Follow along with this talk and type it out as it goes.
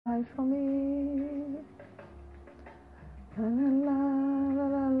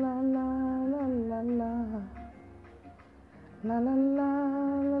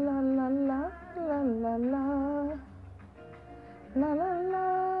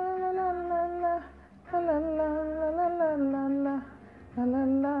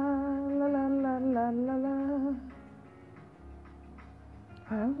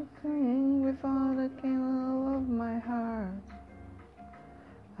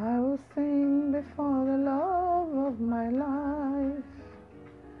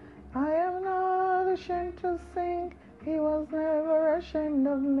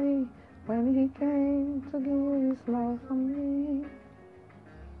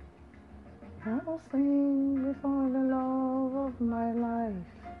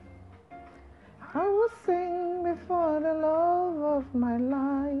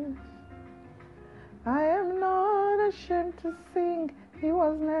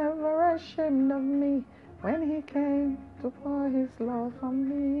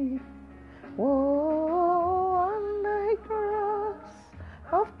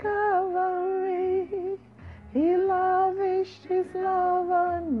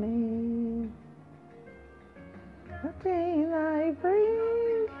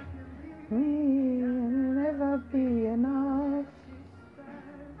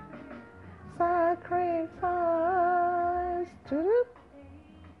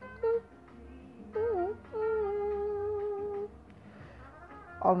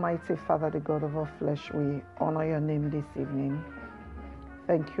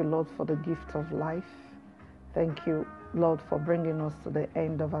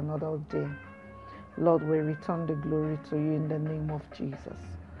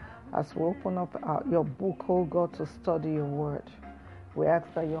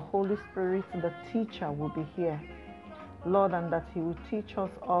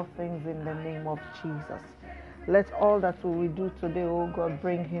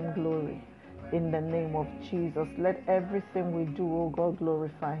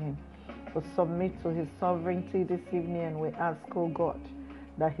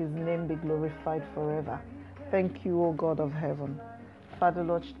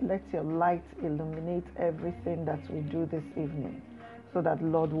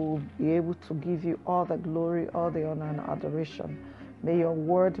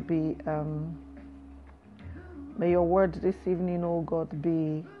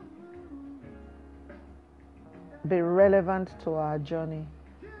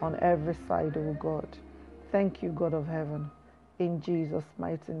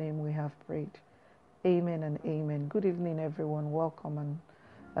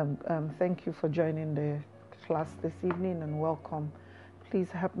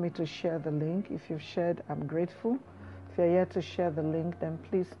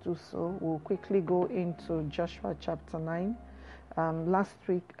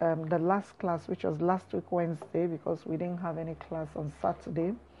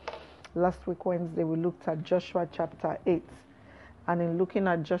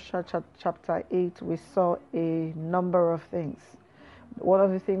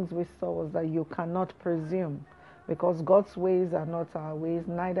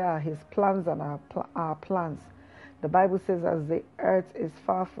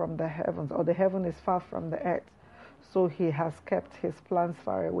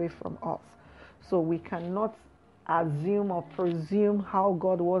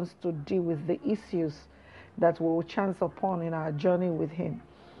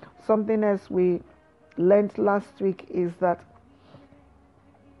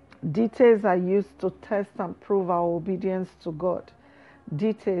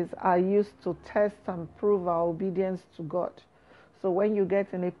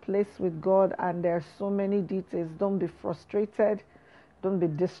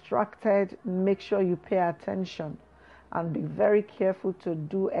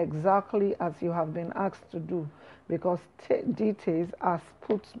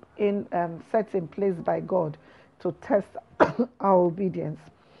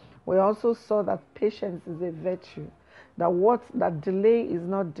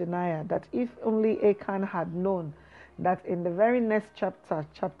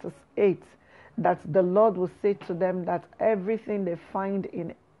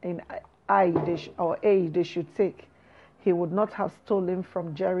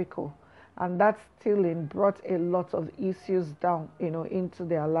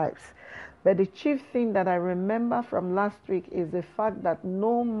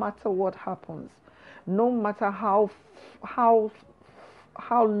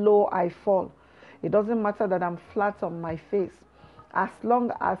As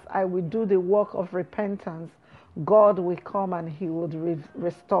long as I will do the work of repentance, God will come and he would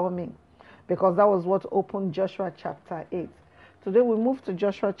restore me. Because that was what opened Joshua chapter 8. Today we move to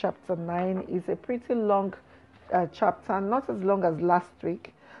Joshua chapter 9. It's a pretty long chapter, not as long as last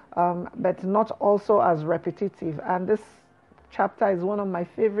week, but not also as repetitive. And this chapter is one of my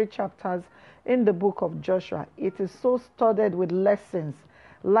favorite chapters in the book of Joshua. It is so studded with lessons,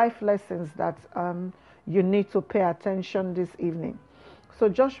 life lessons that you need to pay attention this evening. So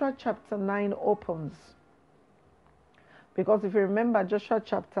Joshua chapter 9 opens, because if you remember Joshua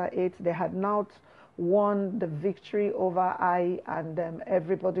chapter 8, they had not won the victory over Ai, and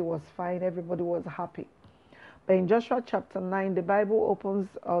everybody was fine, everybody was happy. But in Joshua chapter 9, the Bible opens,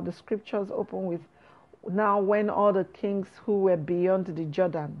 or the scriptures open with, now when all the kings who were beyond the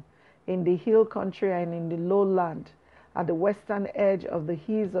Jordan, in the hill country and in the lowland, at the western edge of the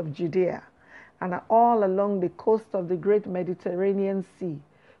hills of Judea, and all along the coast of the great Mediterranean Sea,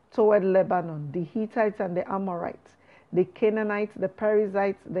 toward Lebanon, the Hittites and the Amorites, the Canaanites, the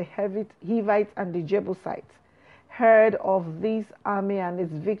Perizzites, the Hivites, and the Jebusites, heard of this army and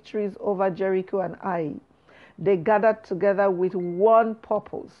its victories over Jericho and Ai. They gathered together with one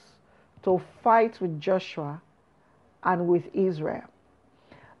purpose, to fight with Joshua and with Israel.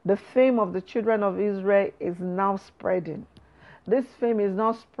 The fame of the children of Israel is now spreading. This fame is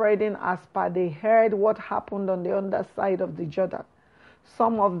not spreading as per they heard what happened on the underside of the Jordan.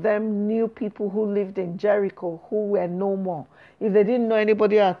 Some of them knew people who lived in Jericho who were no more. If they didn't know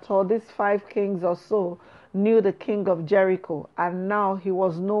anybody at all, these 5 kings or so knew the king of Jericho, and now he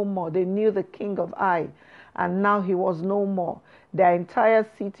was no more. They knew the king of Ai, and now he was no more. Their entire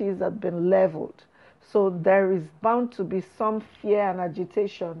cities had been leveled. So there is bound to be some fear and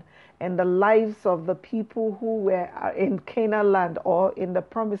agitation in the lives of the people who were in Canaan land or in the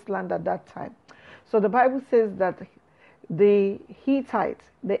promised land at that time. So the Bible says that the Hittites,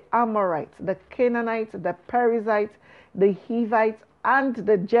 the Amorites, the Canaanites, the Perizzites, the Hivites, and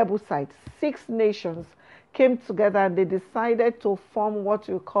the Jebusites, 6 nations came together, and they decided to form what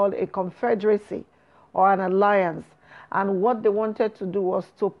you call a confederacy or an alliance. And what they wanted to do was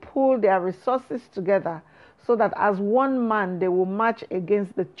to pool their resources together so that as one man they will march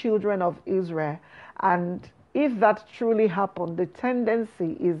against the children of Israel. And if that truly happened, the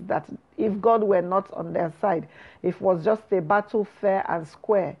tendency is that if God were not on their side, if it was just a battle fair and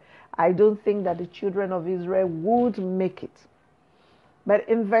square, I don't think that the children of Israel would make it. But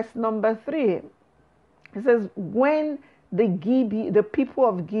in verse number 3, it says, when the people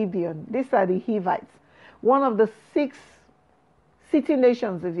of Gibeon, these are the Hivites, one of the 6 city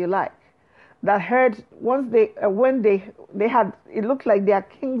nations, if you like, that heard when they had, it looked like their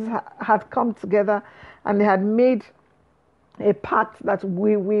kings had come together and they had made a pact that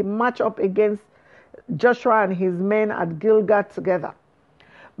we march up against Joshua and his men at Gilgal together.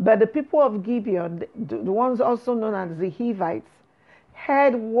 But the people of Gibeon, the ones also known as the Hivites,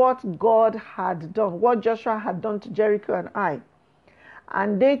 heard what God had done, what Joshua had done to Jericho and Ai.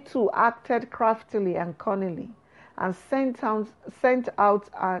 And they too acted craftily and cunningly, and set out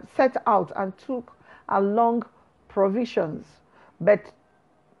and took along provisions, but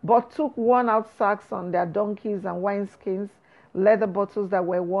took worn out sacks on their donkeys and wineskins, leather bottles that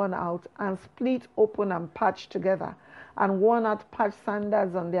were worn out, and split open and patched together, and worn out patched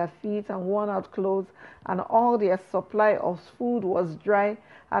sandals on their feet, and worn out clothes, and all their supply of food was dry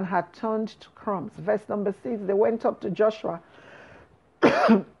and had turned to crumbs. Verse number 6, they went up to Joshua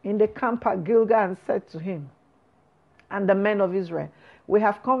in the camp at Gilgal and said to him and the men of Israel, we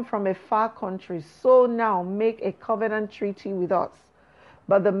have come from a far country, so now make a covenant treaty with us.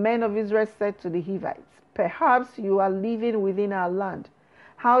 But the men of Israel said to the Hivites, perhaps you are living within our land.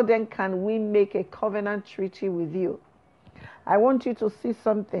 How then can we make a covenant treaty with you? I want you to see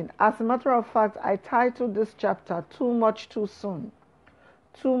something. As a matter of fact, I titled this chapter, Too Much Too Soon.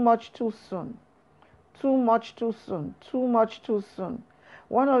 Too much too soon. Too much too soon. Too much too soon.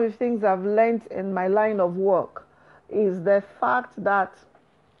 One of the things I've learned in my line of work is the fact that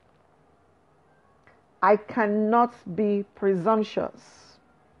I cannot be presumptuous.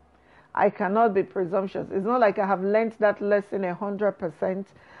 I cannot be presumptuous. It's not like I have learned that lesson 100%.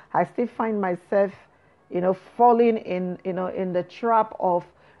 I still find myself, falling in the trap of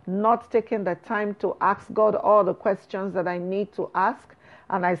not taking the time to ask God all the questions that I need to ask.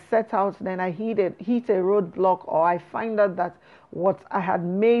 And I set out, then I hit a roadblock, or I find out that what I had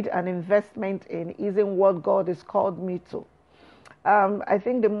made an investment in isn't what God has called me to. I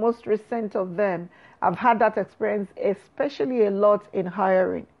think the most recent of them, I've had that experience, especially a lot in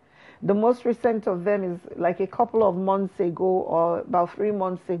hiring. The most recent of them is like a couple of months ago, or about 3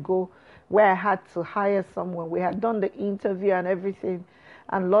 months ago. where I had to hire someone. We had done the interview and everything,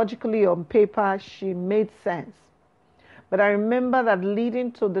 and logically on paper, she made sense. But I remember that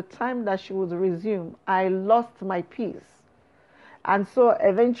leading to the time that she would resume, I lost my peace. And so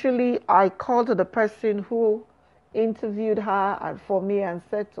eventually I called the person who interviewed her and for me and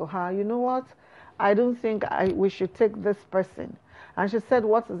said to her, you know what? I don't think we should take this person. And she said,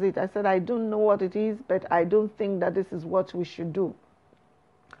 what is it? I said, I don't know what it is, but I don't think that this is what we should do.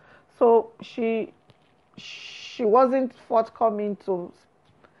 So she wasn't forthcoming to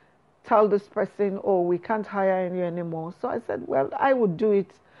tell this person, oh, we can't hire you anymore. So I said, well, I would do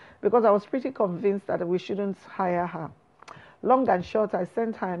it because I was pretty convinced that we shouldn't hire her. Long and short, I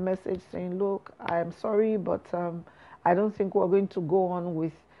sent her a message saying, look, I am sorry, but I don't think we're going to go on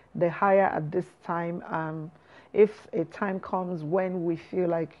with the hire at this time. If a time comes when we feel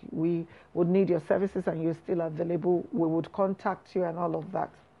like we would need your services and you're still available, we would contact you and all of that.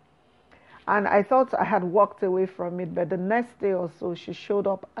 And I thought I had walked away from it, but the next day or so, she showed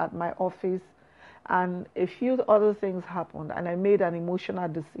up at my office and a few other things happened and I made an emotional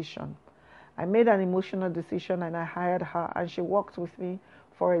decision. I made an emotional decision and I hired her and she worked with me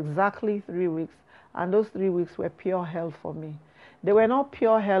for exactly 3 weeks. And those 3 weeks were pure hell for me. They were not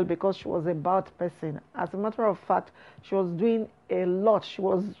pure hell because she was a bad person. As a matter of fact, she was doing a lot. She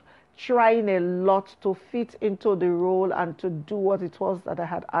was trying a lot to fit into the role and to do what it was that I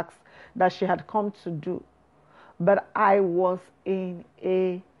had asked, that she had come to do. But I was in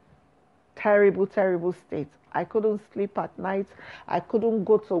a terrible, terrible state. I couldn't sleep at night. I couldn't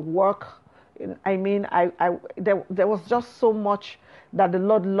go to work. I mean, there was just so much that the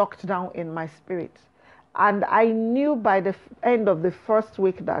Lord locked down in my spirit. And I knew by the end of the first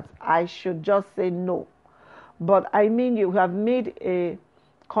week that I should just say no. But I mean, you have made a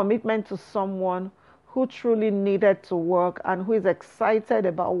commitment to someone who truly needed to work and who is excited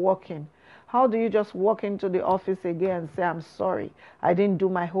about working. How do you just walk into the office again and say, I'm sorry, I didn't do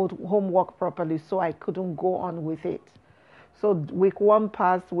my homework properly, so I couldn't go on with it? So week 1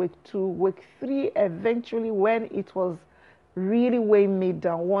 passed, week 2, week 3, eventually when it was really weighing me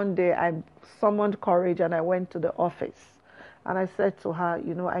down, one day I summoned courage and I went to the office. And I said to her,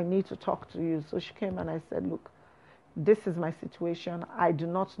 you know, I need to talk to you. So she came and I said, look, this is my situation. I do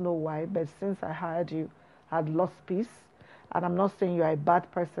not know why, but since I hired you, I had lost peace. And I'm not saying you're a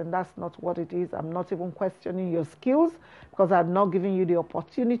bad person. That's not what it is. I'm not even questioning your skills because I'm not giving you the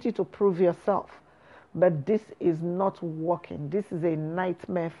opportunity to prove yourself. But this is not working. This is a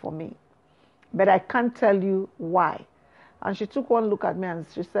nightmare for me. But I can't tell you why. And she took one look at me and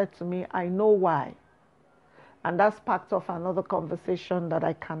she said to me, I know why. And that sparked off another conversation that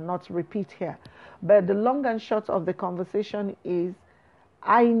I cannot repeat here. But the long and short of the conversation is,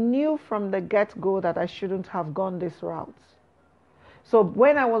 I knew from the get-go that I shouldn't have gone this route. So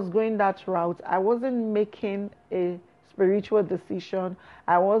when I was going that route, I wasn't making a spiritual decision.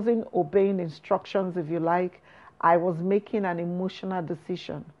 I wasn't obeying instructions, if you like. I was making an emotional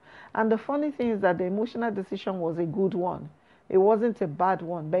decision. And the funny thing is that the emotional decision was a good one. It wasn't a bad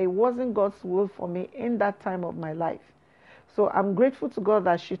one, but it wasn't God's will for me in that time of my life. So I'm grateful to God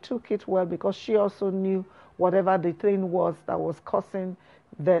that she took it well because she also knew whatever the thing was that was causing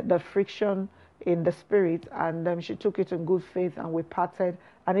the friction in the spirit. And she took it in good faith and we parted.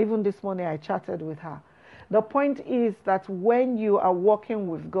 And even this morning I chatted with her. The point is that when you are walking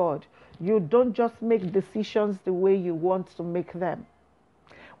with God, you don't just make decisions the way you want to make them.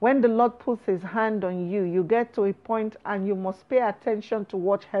 When the Lord puts his hand on you, you get to a point and you must pay attention to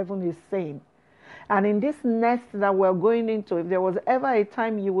what heaven is saying. And in this nest that we're going into, if there was ever a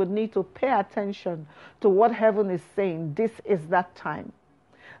time you would need to pay attention to what heaven is saying, this is that time.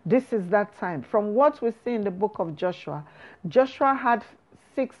 This is that time. From what we see in the book of Joshua, Joshua had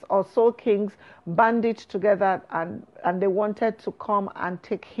 6 or so kings banded together and they wanted to come and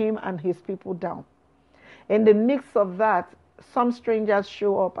take him and his people down. In the midst of that, some strangers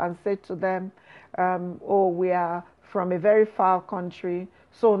show up and say to them, oh, we are from a very far country,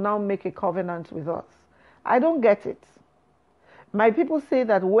 so now make a covenant with us. I don't get it. My people say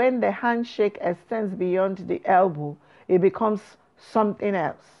that when the handshake extends beyond the elbow, it becomes something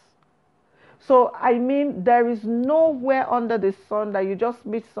else. So, I mean, there is nowhere under the sun that you just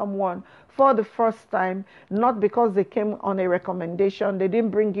meet someone for the first time, not because they came on a recommendation. They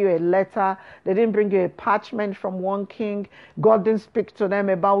didn't bring you a letter. They didn't bring you a parchment from one king. God didn't speak to them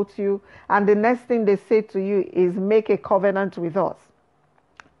about you. And the next thing they say to you is, make a covenant with us.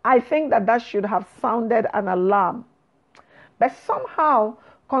 I think that should have sounded an alarm. But somehow,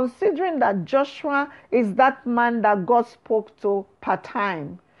 considering that Joshua is that man that God spoke to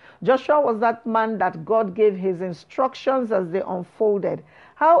part-time, Joshua was that man that God gave his instructions as they unfolded.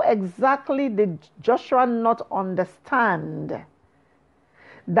 How exactly did Joshua not understand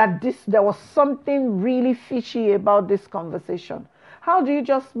that there was something really fishy about this conversation? How do you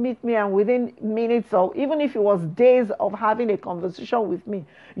just meet me and within minutes, or even if it was days of having a conversation with me,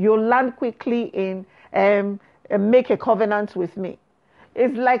 you land quickly in make a covenant with me?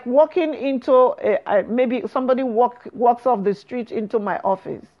 It's like walking into, maybe somebody walks off the street into my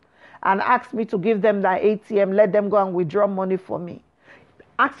office and asks me to give them their ATM, let them go and withdraw money for me.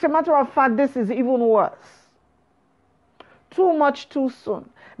 As a matter of fact, this is even worse. Too much too soon.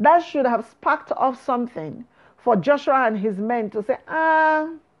 That should have sparked off something for Joshua and his men to say,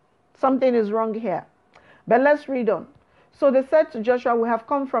 something is wrong here. But let's read on. So they said to Joshua, we have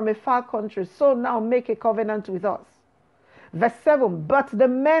come from a far country, so now make a covenant with us. Verse 7, but the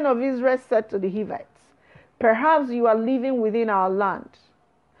men of Israel said to the Hivites, perhaps you are living within our land.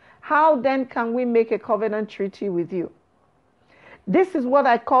 How then can we make a covenant treaty with you? This is what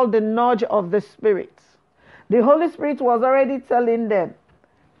I call the nudge of the Spirit. The Holy Spirit was already telling them,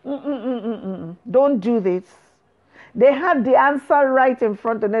 don't do this. They had the answer right in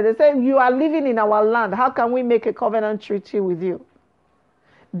front of them. They said, you are living in our land. How can we make a covenant treaty with you?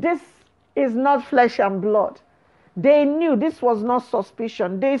 This is not flesh and blood. They knew. This was not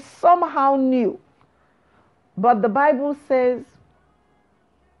suspicion. They somehow knew. But the Bible says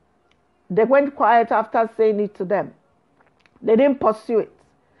they went quiet after saying it to them. They didn't pursue it.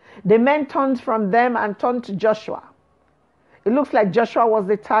 The men turned from them and turned to Joshua. It looks like Joshua was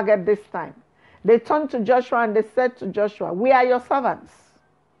the target this time. They turned to Joshua and they said to Joshua, we are your servants.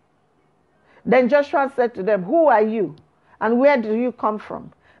 Then Joshua said to them, who are you? And where do you come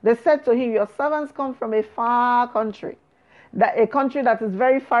from? They said to him, your servants come from a far country, a country that is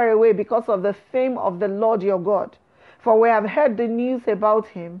very far away because of the fame of the Lord your God. For we have heard the news about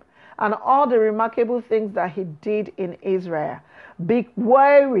him and all the remarkable things that he did in Israel. Be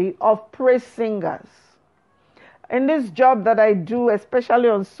wary of praise singers. In this job that I do, especially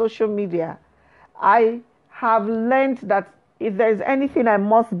on social media, I have learned that if there is anything I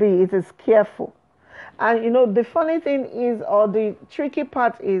must be, it is careful. And the funny thing is, or the tricky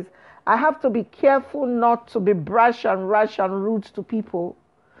part is, I have to be careful not to be brash and rash and rude to people.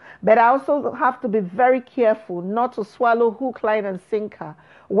 But I also have to be very careful not to swallow hook, line, and sinker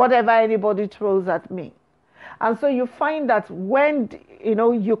whatever anybody throws at me. And so you find that when,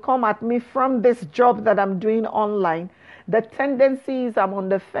 you come at me from this job that I'm doing online, the tendency is I'm on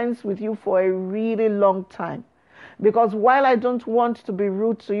the fence with you for a really long time. Because while I don't want to be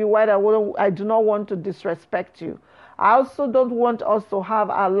rude to you, while I do not want to disrespect you, I also don't want us to have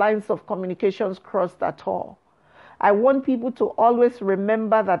our lines of communications crossed at all. I want people to always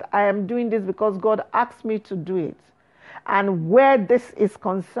remember that I am doing this because God asked me to do it. And where this is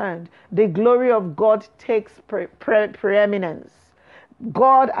concerned, the glory of God takes preeminence.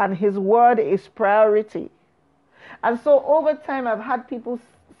 God and his word is priority. And so over time, I've had people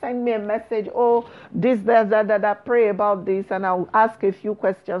send me a message, that, pray about this, and I'll ask a few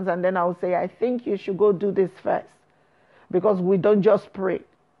questions, and then I'll say, I think you should go do this first, because we don't just pray.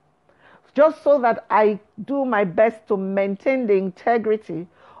 Just so that I do my best to maintain the integrity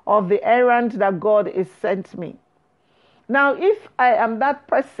of the errand that God has sent me. Now, if I am that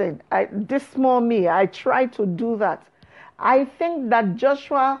person, this small me, I try to do that. I think that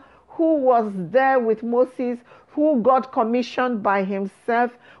Joshua, who was there with Moses, who got commissioned by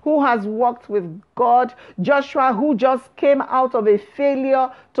himself, who has worked with God, Joshua, who just came out of a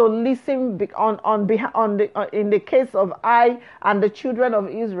failure to listen in the case of I and the children of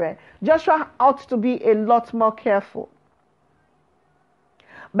Israel, Joshua ought to be a lot more careful.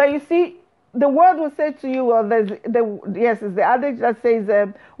 But you see, the word will say to you, it's the adage that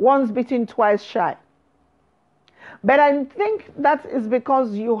says, once bitten, twice shy. But I think that is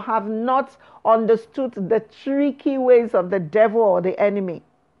because you have not understood the tricky ways of the devil or the enemy.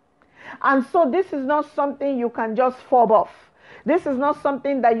 And so this is not something you can just fob off. This is not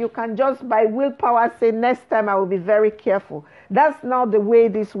something that you can just by willpower say, next time I will be very careful. That's not the way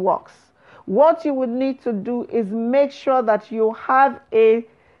this works. What you would need to do is make sure that you have a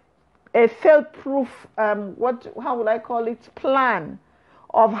fail-proof, plan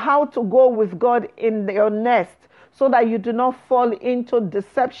of how to go with God in your nest, so that you do not fall into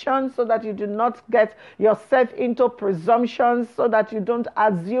deception, so that you do not get yourself into presumptions, so that you don't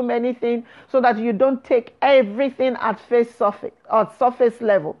assume anything, so that you don't take everything at surface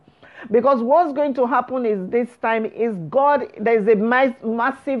level. Because what's going to happen is this time is there's a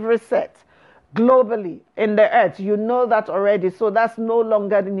massive reset globally in the earth. You know that already, so that's no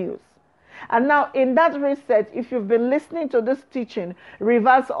longer news. And now in that reset, if you've been listening to this teaching,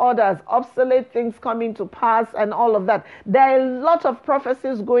 reverse orders, obsolete things coming to pass and all of that, there are a lot of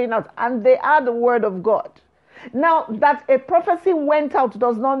prophecies going out and they are the word of God. Now that a prophecy went out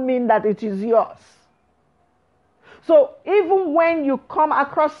does not mean that it is yours. So even when you come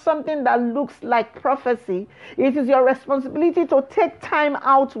across something that looks like prophecy, it is your responsibility to take time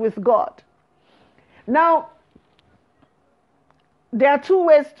out with God. Now, there are two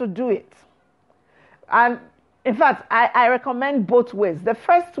ways to do it. And in fact, I recommend both ways. The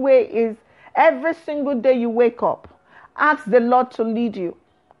first way is every single day you wake up, ask the Lord to lead you.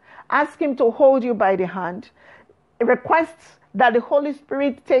 Ask him to hold you by the hand. Request that the Holy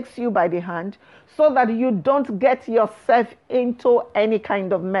Spirit takes you by the hand so that you don't get yourself into any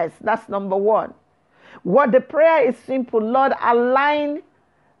kind of mess. That's number one. What the prayer is simple. Lord, align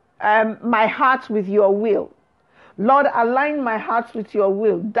my heart with your will. Lord, align my heart with your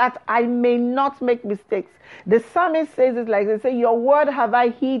will, that I may not make mistakes. The psalmist says it like they say, your word have I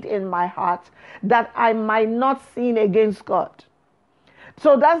hid in my heart, that I might not sin against God.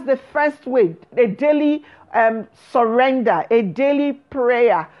 So that's the first way, a daily surrender, a daily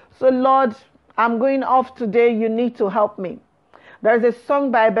prayer. So Lord, I'm going off today, you need to help me. There's a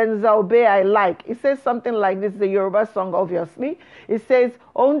song by Benzaobe I like. It says something like this, the Yoruba song obviously. It says,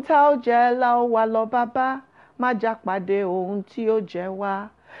 Ontao jela walo baba. That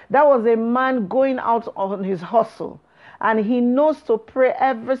was a man going out on his hustle, and he knows to pray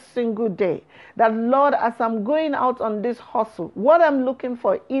every single day that, Lord, as I'm going out on this hustle, what I'm looking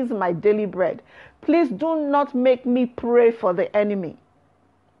for is my daily bread. Please do not make me pray for the enemy.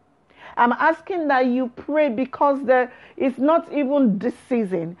 I'm asking that you pray because it's not even this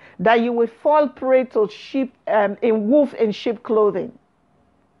season that you will fall prey to sheep in wolf in sheep clothing.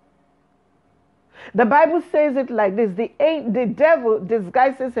 The Bible says it like this, the devil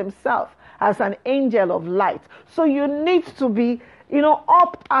disguises himself as an angel of light. So you need to be,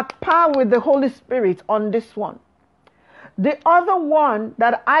 up at par with the Holy Spirit on this one. The other one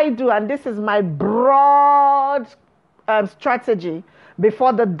that I do, and this is my broad strategy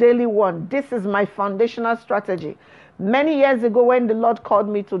before the daily one, this is my foundational strategy. Many years ago when the Lord called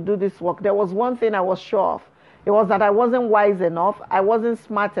me to do this work, there was one thing I was sure of. It was that I wasn't wise enough. I wasn't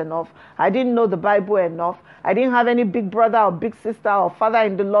smart enough. I didn't know the Bible enough. I didn't have any big brother or big sister or father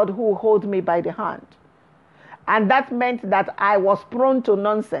in the Lord who would hold me by the hand. And that meant that I was prone to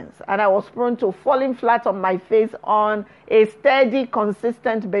nonsense. And I was prone to falling flat on my face on a steady,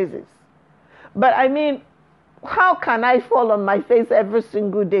 consistent basis. But I mean, how can I fall on my face every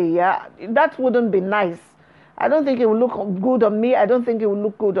single day? Yeah, that wouldn't be nice. I don't think it would look good on me. I don't think it would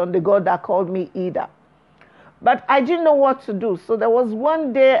look good on the God that called me either. But I didn't know what to do. So there was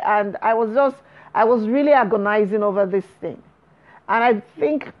one day and I was really agonizing over this thing. And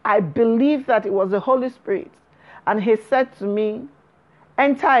I believe that it was the Holy Spirit. And he said to me,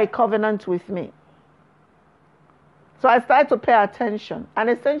 enter a covenant with me. So I started to pay attention. And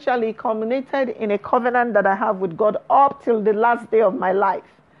essentially it culminated in a covenant that I have with God up till the last day of my life.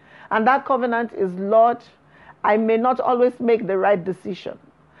 And that covenant is, Lord, I may not always make the right decision.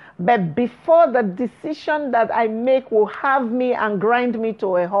 But before the decision that I make will have me and grind me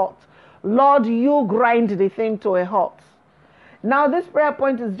to a halt, Lord, you grind the thing to a halt. Now this prayer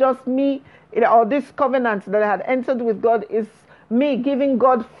point is just me, or this covenant that I had entered with God is me giving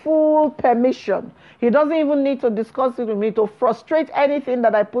God full permission. He doesn't even need to discuss it with me to frustrate anything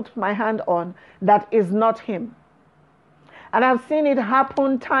that I put my hand on that is not him. And I've seen it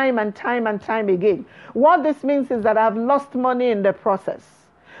happen time and time and time again. What this means is that I've lost money in the process.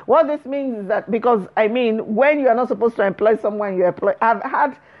 What this means is that, because when you are not supposed to employ someone, you employ.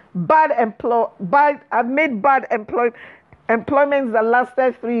 I've made bad employments that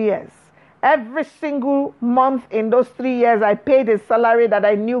lasted 3 years. Every single month in those 3 years, I paid a salary that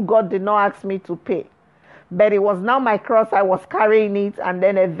I knew God did not ask me to pay. But it was now my cross, I was carrying it, and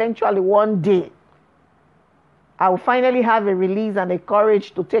then eventually one day, I will finally have a release and a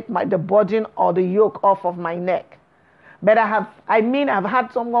courage to take the burden or the yoke off of my neck. But I've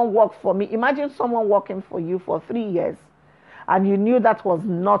had someone work for me. Imagine someone working for you for 3 years and you knew that was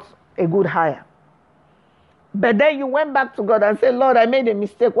not a good hire. But then you went back to God and said, Lord, I made a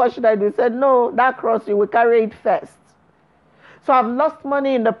mistake. What should I do? He said, no, that cross, you will carry it first. So I've lost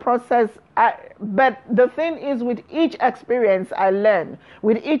money in the process. But the thing is, with each experience I learn.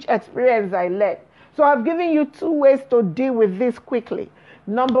 So I've given you 2 ways to deal with this quickly.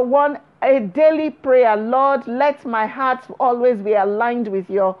 Number 1, a daily prayer. Lord, let my heart always be aligned with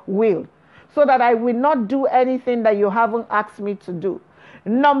your will, so that I will not do anything that you haven't asked me to do.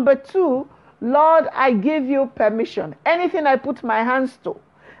 Number 2, Lord, I give you permission. Anything I put my hands to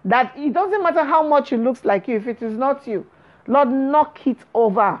That it doesn't matter how much it looks like you, if it is not you, Lord, knock it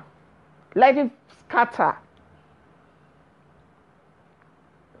over. Let it scatter.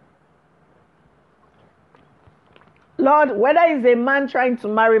 Lord, whether it's a man trying to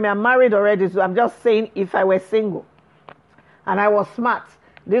marry me, I'm married already, so I'm just saying, if I were single and I was smart,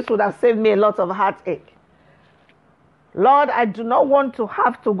 this would have saved me a lot of heartache. Lord, I do not want to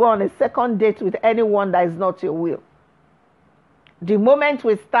have to go on a second date with anyone that is not your will. The moment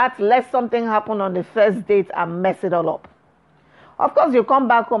we start, let something happen on the first date and mess it all up. Of course, you come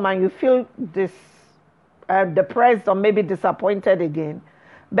back home and you feel depressed or maybe disappointed again.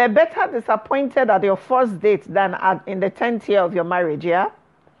 But better disappointed at your first date than in the 10th year of your marriage, yeah?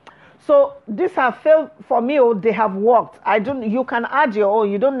 So these have failed for me, or they have worked. You can add your own.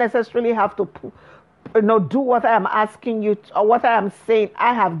 You don't necessarily have to do what I am asking you or what I am saying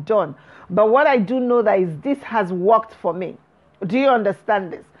I have done. But what I do know that is this has worked for me. Do you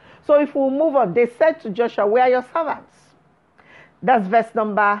understand this? So if we move on, they said to Joshua, "We are your servants." That's verse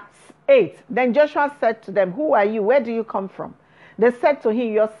number 8. Then Joshua said to them, "Who are you? Where do you come from?" They said to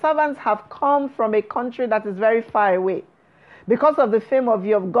him, "Your servants have come from a country that is very far away. Because of the fame of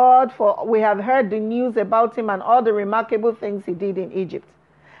your God, for we have heard the news about him and all the remarkable things he did in Egypt,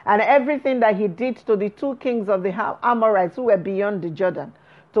 and everything that he did to the 2 kings of the Amorites who were beyond the Jordan,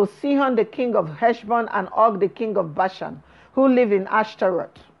 to Sihon the king of Heshbon and Og the king of Bashan, who live in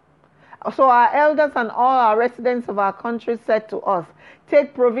Ashtaroth. So our elders and all our residents of our country said to us,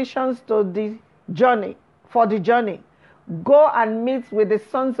 'Take provisions for the journey. Go and meet with the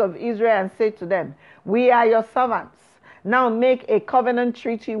sons of Israel and say to them, we are your servants. Now make a covenant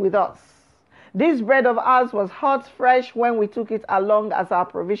treaty with us. This bread of ours was hot, fresh when we took it along as our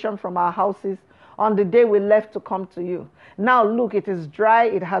provision from our houses on the day we left to come to you. Now look, it is dry,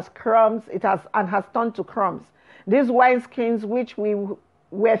 it has crumbs, and has turned to crumbs. These wineskins which we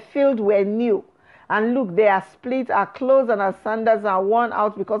were filled were new. And look, they are split, our clothes and our sandals are worn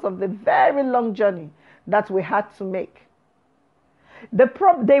out because of the very long journey that we had to make."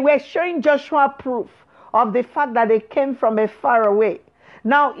 They were showing Joshua proof of the fact that they came from a far away.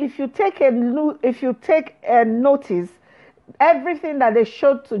 Now, if you take a notice, everything that they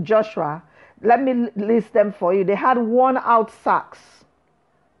showed to Joshua, let me list them for you. They had worn out sacks.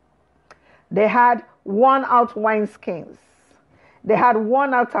 They had worn out wineskins. They had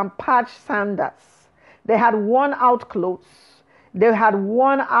worn out and patched sandals. They had worn out clothes. They had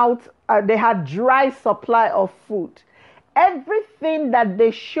they had dry supply of food. Everything that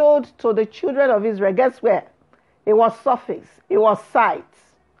they showed to the children of Israel, guess where? It was surface. It was sight.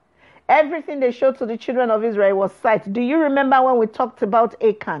 Everything they showed to the children of Israel was sight. Do you remember when we talked about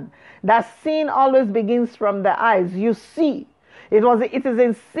Achan? That seeing always begins from the eyes. You see. It is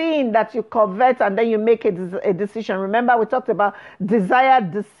in seeing that you covet and then you make a decision. Remember we talked about desire,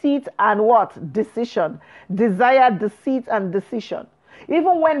 deceit, and what? Decision. Desire, deceit, and decision.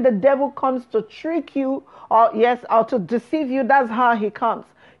 Even when the devil comes to trick you or to deceive you, that's how he comes.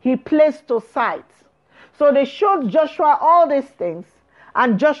 He plays to sight. So they showed Joshua all these things,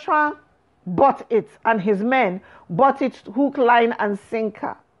 and Joshua bought it, and his men bought it hook, line, and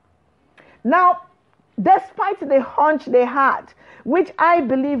sinker. Now, despite the hunch they had, which I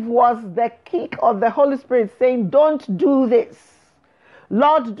believe was the kick of the Holy Spirit saying, "Don't do this.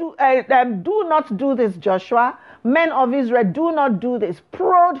 Lord, do not do this, Joshua. Men of Israel, do not do this."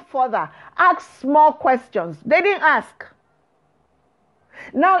 Prod further. Ask small questions. They didn't ask.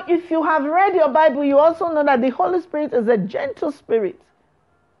 Now, if you have read your Bible, you also know that the Holy Spirit is a gentle spirit.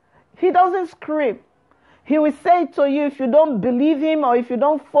 He doesn't scream. He will say to you, if you don't believe him or if you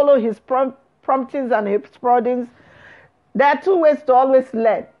don't follow his promptings and his proddings, there are 2 ways to always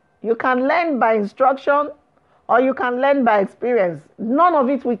learn. You can learn by instruction or you can learn by experience. None of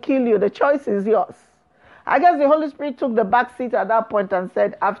it will kill you. The choice is yours. I guess the Holy Spirit took the back seat at that point and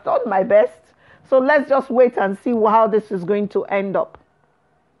said, "I've done my best, so let's just wait and see how this is going to end up."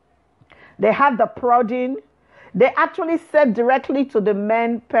 They had the prodding. They actually said directly to the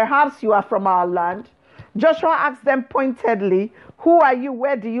men, "Perhaps you are from our land." Joshua asked them pointedly, "Who are you?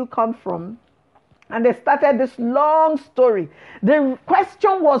 Where do you come from?" And they started this long story. The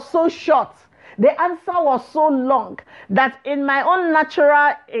question was so short, the answer was so long, that in my own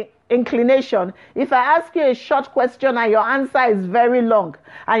natural inclination, if I ask you a short question and your answer is very long,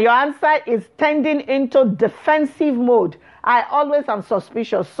 and your answer is tending into defensive mode, I always am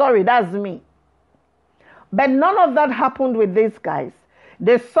suspicious. Sorry, that's me. But none of that happened with these guys.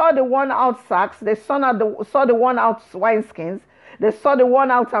 They saw the worn out sacks, they saw the worn out wineskins, they saw the worn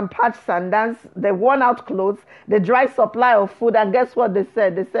out and patched sandals, the worn out clothes, the dry supply of food, and guess what they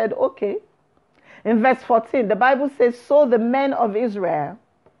said? They said, okay. In verse 14, the Bible says, "So the men of Israel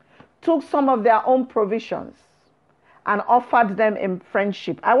took some of their own provisions and offered them in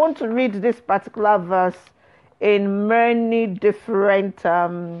friendship. I want to read this particular verse in many different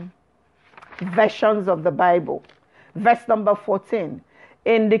versions of the Bible. Verse number 14.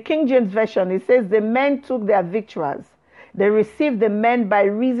 In the King James Version, it says, the men took their victuals. They received the men by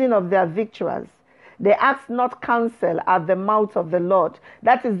reason of their victuals. They asked not counsel at the mouth of the Lord.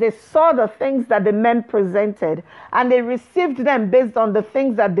 That is, they saw the things that the men presented, and they received them based on the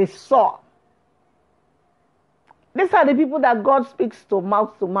things that they saw. These are the people that God speaks to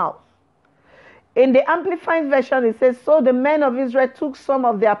mouth to mouth. In the Amplified Version, it says, so the men of Israel took some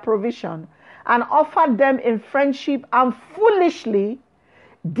of their provision and offered them in friendship, and foolishly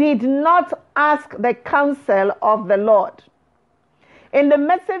did not ask the counsel of the Lord. In the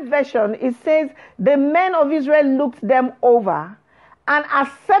Message Version, it says, the men of Israel looked them over and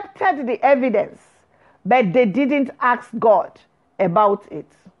accepted the evidence, but they didn't ask God about it.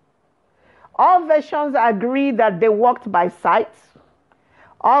 All versions agree that they walked by sight.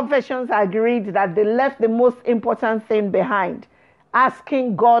 All versions agreed that they left the most important thing behind,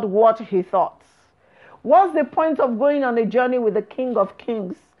 asking God what he thought. What's the point of going on a journey with the King of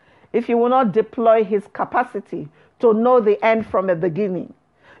Kings if you will not deploy his capacity to know the end from the beginning?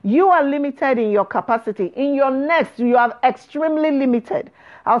 You are limited in your capacity. In your next, you are extremely limited.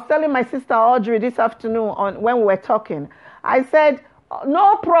 I was telling my sister Audrey this afternoon when we were talking. I said,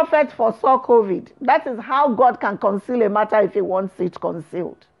 no prophet foresaw COVID. That is how God can conceal a matter if he wants it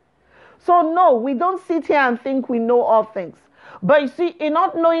concealed. So no, we don't sit here and think we know all things. But you see, in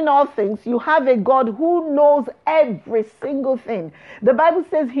not knowing all things, you have a God who knows every single thing. The Bible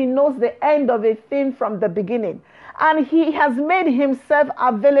says he knows the end of a thing from the beginning. And he has made himself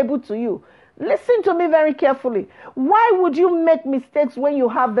available to you. Listen to me very carefully. Why would you make mistakes when you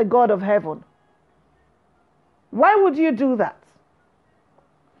have the God of heaven? Why would you do that?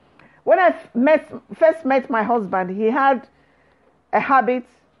 When I first met my husband, he had a habit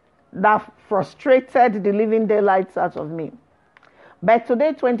that frustrated the living daylights out of me. But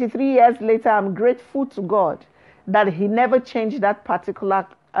today, 23 years later, I'm grateful to God that he never changed that particular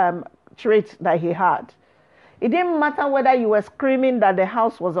trait that he had. It didn't matter whether you were screaming that the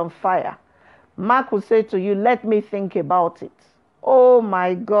house was on fire. Mark would say to you, let me think about it. Oh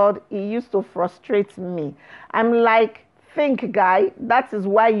my God, he used to frustrate me. I'm like, think, guy, that is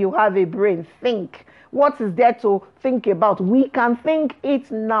why you have a brain. Think. What is there to think about? We can think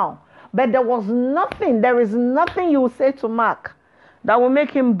it now. But there is nothing you will say to Mark that will make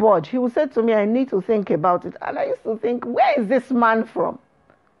him budge. He will say to me, I need to think about it. And I used to think, where is this man from?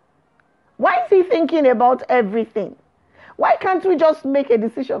 Why is he thinking about everything? Why can't we just make a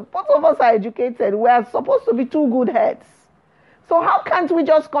decision? Both of us are educated. We are supposed to be two good heads. So how can't we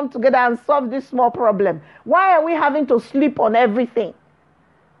just come together and solve this small problem? Why are we having to sleep on everything?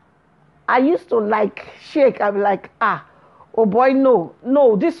 I used to shake. I'd be like, oh boy, no,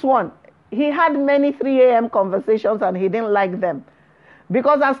 this one. He had many 3 a.m. conversations and he didn't like them.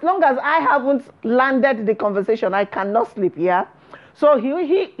 Because as long as I haven't landed the conversation, I cannot sleep, yeah? So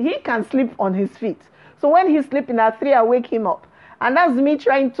he can sleep on his feet. So when he's sleeping at 3, I wake him up. And that's me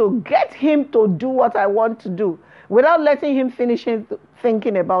trying to get him to do what I want to do without letting him finish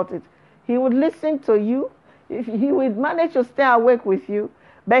thinking about it. He would listen to you. He would manage to stay awake with you.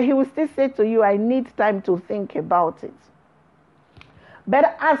 But he would still say to you, I need time to think about it.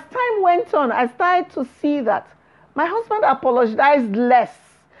 But as time went on, I started to see that my husband apologized less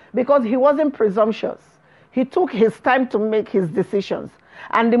because he wasn't presumptuous. He took his time to make his decisions.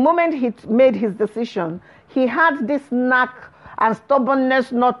 And the moment he made his decision, he had this knack and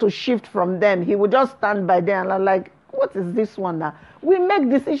stubbornness not to shift from them. He would just stand by them and I'm like, what is this one now? We make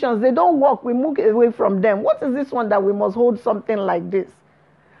decisions, they don't work, we move away from them. What is this one that we must hold something like this?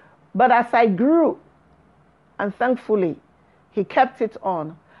 But as I grew, and thankfully, he kept it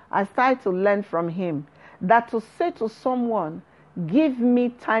on, I started to learn from him that to say to someone, give me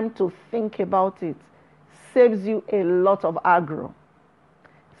time to think about it, saves you a lot of aggro,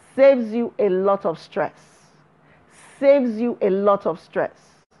 saves you a lot of stress, saves you a lot of stress.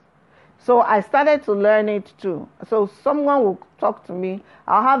 So I started to learn it too. So someone will talk to me,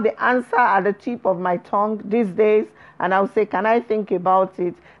 I'll have the answer at the tip of my tongue these days, and I'll say, can I think about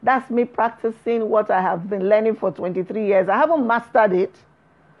it? That's me practicing what I have been learning for 23 years. I haven't mastered it,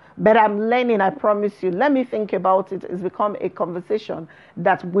 but I'm learning, I promise you. Let me think about it. It's become a conversation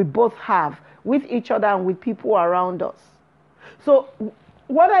that we both have with each other and with people around us. So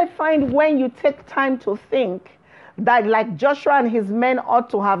what I find when you take time to think, that like Joshua and his men ought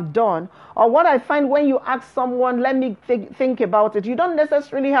to have done, or what I find when you ask someone, let me think about it, you don't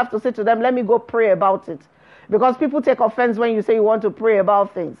necessarily have to say to them, let me go pray about it. because people take offense when you say you want to pray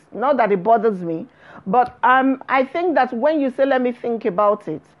about things. Not that it bothers me, but I think that when you say, let me think about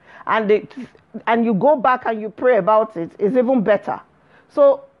it, and you go back and you pray about it, is even better.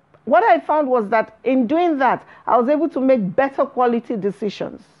 So what I found was that in doing that, I was able to make better quality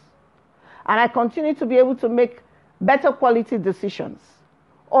decisions. And I continue to be able to make better quality decisions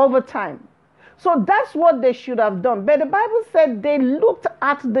over time. So that's what they should have done. But the Bible said they looked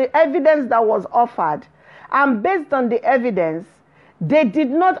at the evidence that was offered, and based on the evidence, they did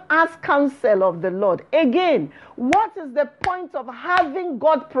not ask counsel of the Lord. Again, what is the point of having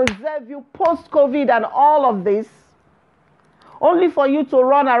God preserve you post-COVID and all of this, only for you to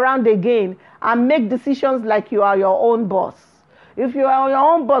run around again and make decisions like you are your own boss? If you are your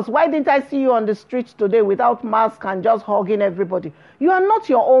own boss, why didn't I see you on the streets today without mask and just hugging everybody? You are not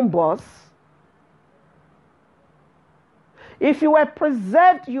your own boss. If you were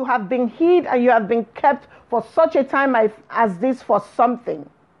preserved, you have been hid and you have been kept for such a time as this for something.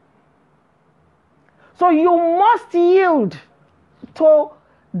 So you must yield to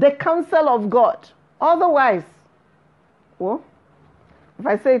the counsel of God. Otherwise, well, if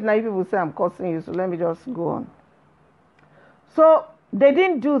I say it now, people will say I'm cursing you, so let me just go on. So they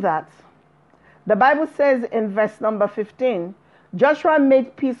didn't do that. The Bible says in verse number 15, Joshua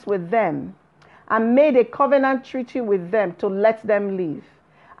made peace with them and made a covenant treaty with them to let them live.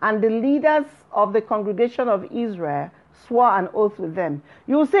 And the leaders of the congregation of Israel swore an oath with them.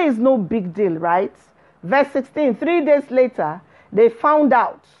 You will say it's no big deal, right? Verse 16, 3 days later, they found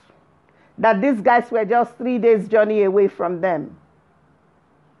out that these guys were just 3 days' journey away from them.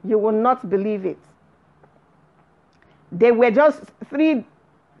 You will not believe it. They were just 3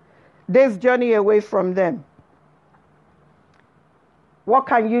 days' journey away from them. What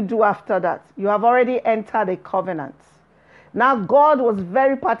can you do after that? You have already entered a covenant. Now, God was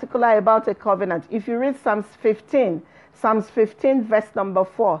very particular about a covenant. If you read Psalms 15, verse number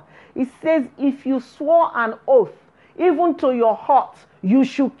 4, it says, if you swore an oath, even to your heart, you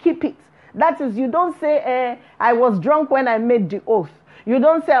should keep it. That is, you don't say, I was drunk when I made the oath. You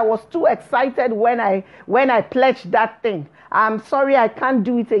don't say, I was too excited when I pledged that thing. I'm sorry, I can't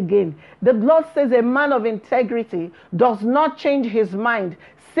do it again. The Lord says a man of integrity does not change his mind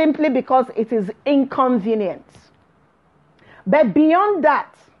simply because it is inconvenient. But beyond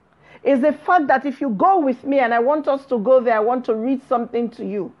that is the fact that if you go with me, and I want us to go there, I want to read something to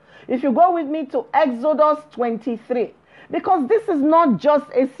you. If you go with me to Exodus 23, because this is not just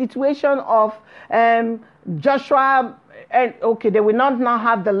a situation of Joshua, and okay, they will not now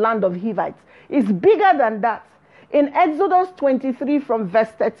have the land of Hivites. It's bigger than that. In Exodus 23 from verse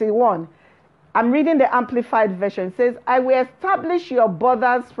 31, I'm reading the Amplified Version. It says, I will establish your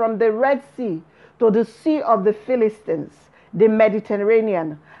borders from the Red Sea to the Sea of the Philistines, the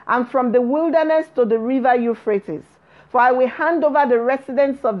Mediterranean, and from the wilderness to the river Euphrates. For I will hand over the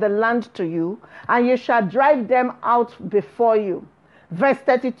residents of the land to you, and you shall drive them out before you. Verse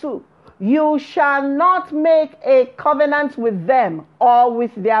 32, you shall not make a covenant with them or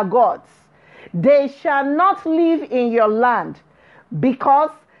with their gods. They shall not live in your land,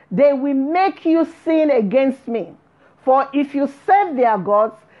 because they will make you sin against me. For if you serve their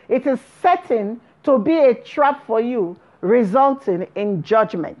gods, it is certain to be a trap for you, resulting in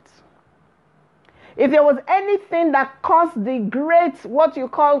judgment. If there was anything that caused the great, what you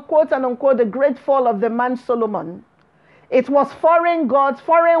call, quote and unquote, the great fall of the man Solomon, it was foreign gods,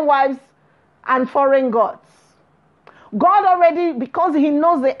 foreign wives, and foreign gods. God already, because he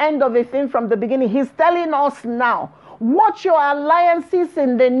knows the end of a thing from the beginning, he's telling us now, watch your alliances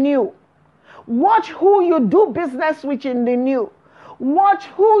in the new. Watch who you do business with in the new. Watch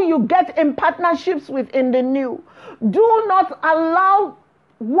who you get in partnerships with in the new. Do not allow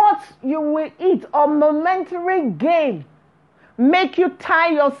what you will eat or momentary gain make you tie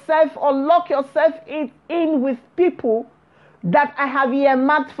yourself or lock yourself in with people that I have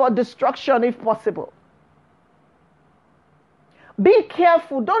earmarked for destruction if possible. Be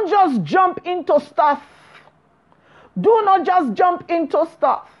careful. Don't just jump into stuff. Do not just jump into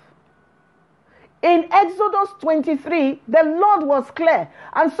stuff. In Exodus 23, the Lord was clear.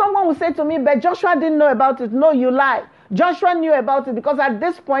 And someone will say to me, but Joshua didn't know about it. No, you lie. Joshua knew about it, because at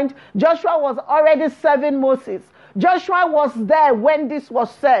this point, Joshua was already serving Moses. Joshua was there when this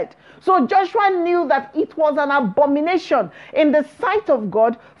was said. So Joshua knew that it was an abomination in the sight of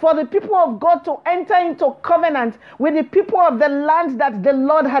God for the people of God to enter into covenant with the people of the land that the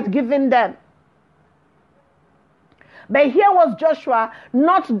Lord had given them. But here was Joshua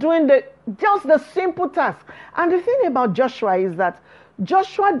not doing just the simple task. And the thing about Joshua is that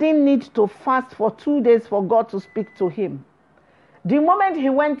Joshua didn't need to fast for 2 days for God to speak to him. The moment he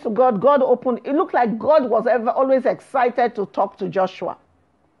went to God, God opened. It looked like God was always excited to talk to Joshua.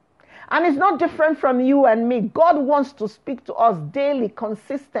 And it's not different from you and me. God wants to speak to us daily,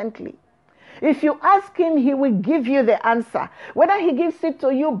 consistently. If you ask him, he will give you the answer. Whether he gives it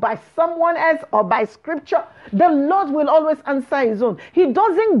to you by someone else or by scripture, the Lord will always answer his own. He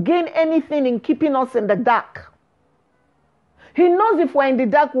doesn't gain anything in keeping us in the dark. He knows if we're in the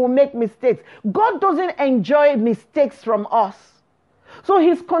dark, we'll make mistakes. God doesn't enjoy mistakes from us. So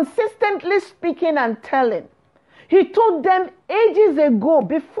he's consistently speaking and telling. He told them ages ago,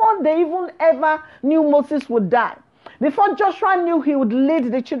 before they even ever knew Moses would die. Before Joshua knew he would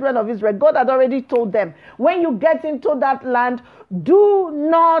lead the children of Israel, God had already told them, when you get into that land, do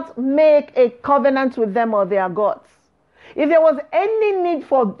not make a covenant with them or their gods. If there was any need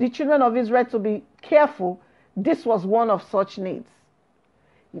for the children of Israel to be careful, this was one of such needs.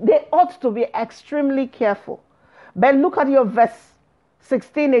 They ought to be extremely careful. But look at your verse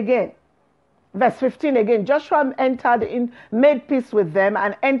 16 again. Verse 15 again. Joshua made peace with them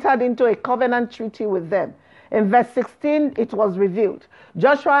and entered into a covenant treaty with them. In verse 16, it was revealed.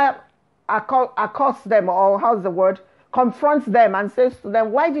 Joshua accosts them, or how's the word? Confronts them and says to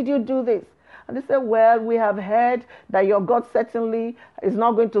them, why did you do this? And they said, well, we have heard that your God certainly is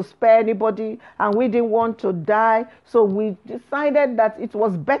not going to spare anybody, and we didn't want to die. So we decided that it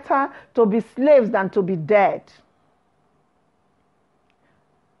was better to be slaves than to be dead.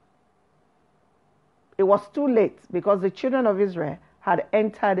 It was too late because the children of Israel had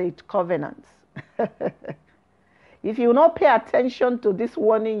entered a covenant. If you will not pay attention to this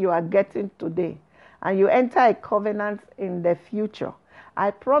warning you are getting today, and you enter a covenant in the future, I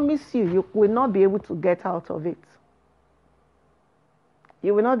promise you, you will not be able to get out of it.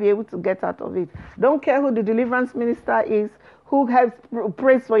 You will not be able to get out of it. Don't care who the deliverance minister is, who has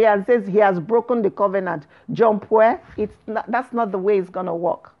prays for you and says he has broken the covenant. Jump where? That's not the way it's going to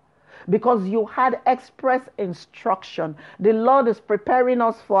work. Because you had express instruction. The Lord is preparing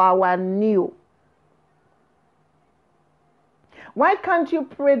us for our new. Why can't you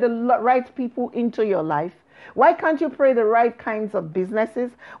pray the right people into your life? Why can't you pray the right kinds of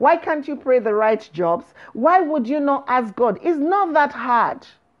businesses? Why can't you pray the right jobs? Why would you not ask God? It's not that hard.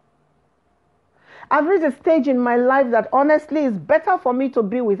 I've reached a stage in my life that honestly it's better for me to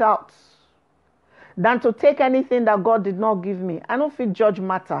be without than to take anything that God did not give me. I don't feel judge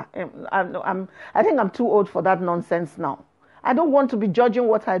matter. I think I'm too old for that nonsense now. I don't want to be judging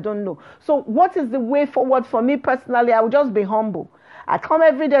what I don't know. So what is the way forward for me personally? I will just be humble. I come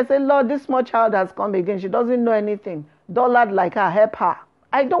every day and say, Lord, this small child has come again. She doesn't know anything. Dullard like her, help her.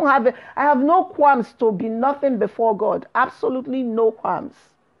 I have no qualms to be nothing before God. Absolutely no qualms.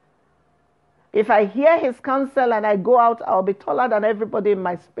 If I hear his counsel and I go out, I'll be taller than everybody in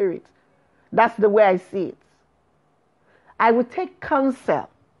my spirit. That's the way I see it. I will take counsel.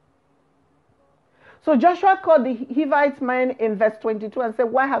 So Joshua called the Hivite men in verse 22 and said,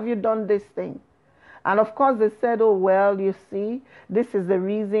 why have you done this thing? And of course they said, oh, well, you see, this is the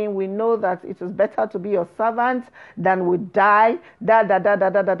reason. We know that it is better to be your servant than we die. Verse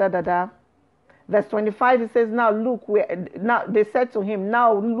 25, it says, now look, they said to him,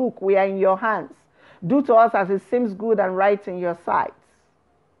 now look, we are in your hands. Do to us as it seems good and right in your sight.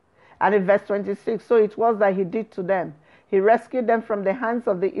 And in verse 26, so it was that he did to them. He rescued them from the hands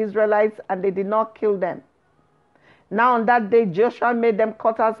of the Israelites, and they did not kill them. Now on that day, Joshua made them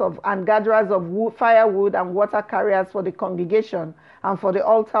cutters and gatherers of wood, firewood and water carriers for the congregation and for the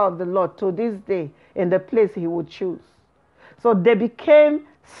altar of the Lord to this day in the place he would choose. So they became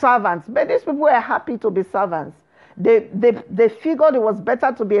servants. But these people were happy to be servants. They figured it was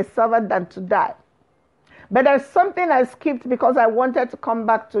better to be a servant than to die. But there's something I skipped because I wanted to come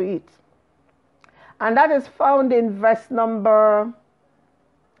back to it. And that is found in verse number,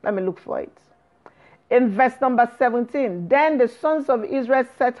 let me look for it. In verse number 17, then the sons of Israel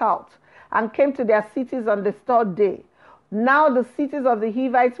set out and came to their cities on the third day. Now the cities of the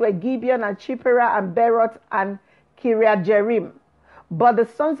Hivites were Gibeon and Chipera and Beroth and Kiriath Jearim. But the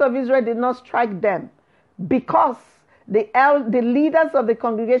sons of Israel did not strike them, because the leaders of the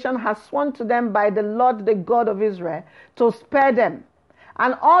congregation had sworn to them by the Lord, the God of Israel, to spare them.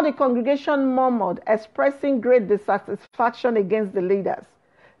 And all the congregation murmured, expressing great dissatisfaction against the leaders.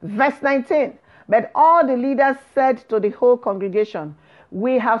 Verse 19, but all the leaders said to the whole congregation,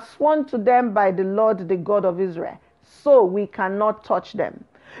 we have sworn to them by the Lord, the God of Israel, so we cannot touch them.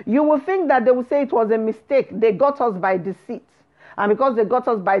 You will think that they will say it was a mistake. They got us by deceit. And because they got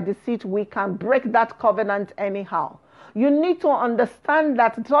us by deceit, we can break that covenant anyhow. You need to understand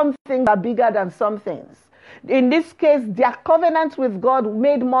that some things are bigger than some things. In this case, their covenant with God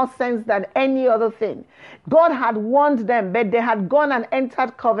made more sense than any other thing. God had warned them, but they had gone and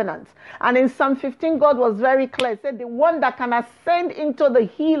entered covenant. And in Psalm 15, God was very clear. He said, the one that can ascend into the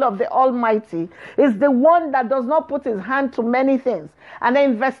hill of the Almighty is the one that does not put his hand to many things. And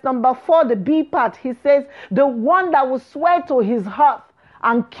then in verse number 4, the B part, he says, the one that will swear to his heart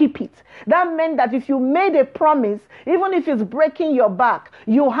and keep it. That meant that if you made a promise, even if it's breaking your back,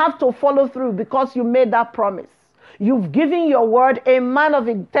 you have to follow through because you made that promise. You've given your word. A man of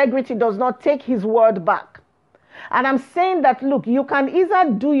integrity does not take his word back. And I'm saying that, look, you can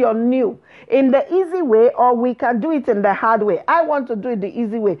either do your new in the easy way or we can do it in the hard way. I want to do it the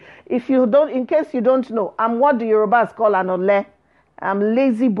easy way. If you don't, in case you don't know, I'm what the Yorubas call an ole. I'm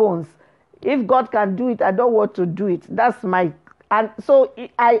lazy bones. If God can do it, I don't want to do it. That's my... And so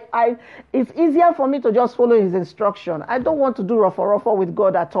it's easier for me to just follow his instruction. I don't want to do ruffle with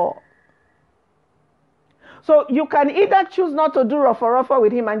God at all. So you can either choose not to do ruffle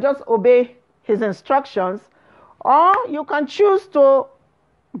with him and just obey his instructions, or you can choose to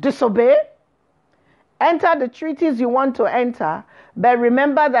disobey, enter the treaties you want to enter, but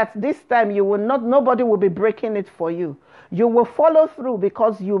remember that this time you will not, nobody will be breaking it for you. You will follow through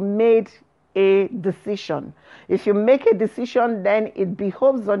because you made a decision. If you make a decision, then it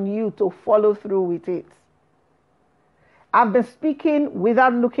behoves on you to follow through with it. I've been speaking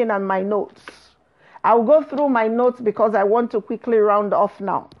without looking at my notes. I'll go through my notes because I want to quickly round off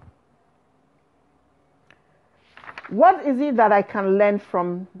now. What is it that I can learn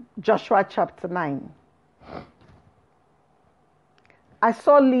from Joshua chapter 9? I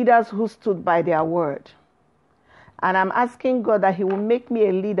saw leaders who stood by their word. And I'm asking God that he will make me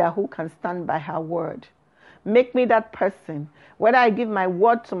a leader who can stand by her word. Make me that person. Whether I give my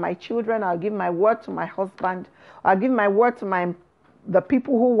word to my children, I'll give my word to my husband, I'll give my word to the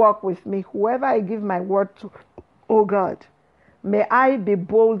people who work with me, whoever I give my word to, oh God, may I be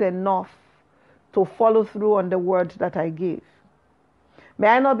bold enough to follow through on the word that I give. May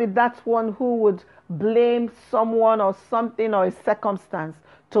I not be that one who would blame someone or something or a circumstance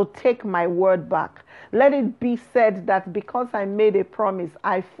to take my word back. Let it be said that because I made a promise,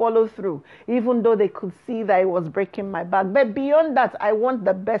 I follow through, even though they could see that I was breaking my back. But beyond that, I want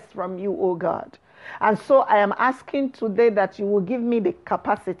the best from you, oh God. And so I am asking today that you will give me the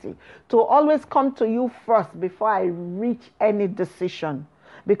capacity to always come to you first before I reach any decision,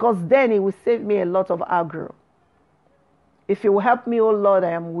 because then it will save me a lot of aggro. If you will help me, oh Lord,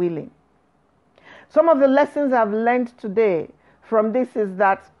 I am willing. Some of the lessons I've learned today from this is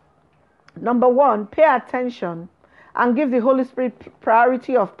that, number one, pay attention and give the Holy Spirit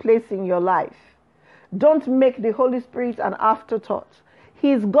priority of place in your life. Don't make the Holy Spirit an afterthought.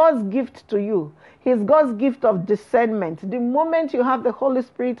 He is God's gift to you. He is God's gift of discernment. The moment you have the Holy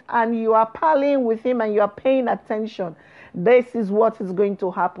Spirit and you are parleying with him and you are paying attention, this is what is going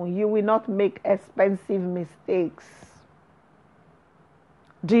to happen. You will not make expensive mistakes.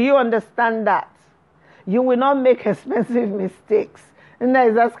 Do you understand that? You will not make expensive mistakes. And now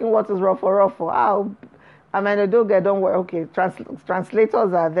he's asking what is ruffle. I mean, don't worry. Okay,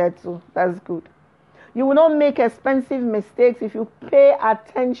 translators are there too. That's good. You will not make expensive mistakes if you pay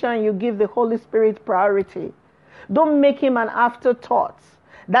attention, you give the Holy Spirit priority. Don't make him an afterthought.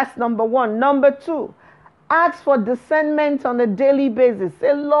 That's number one. Number two, ask for discernment on a daily basis.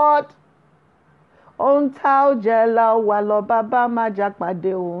 Say, Lord, I'm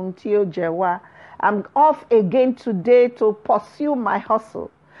off again today to pursue my hustle.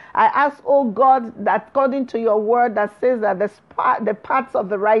 I ask, oh God, that according to your word that says that the paths of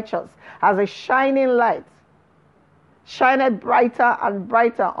the righteous as a shining light, shineth brighter and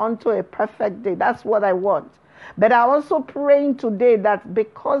brighter unto a perfect day. That's what I want. But I'm also praying today that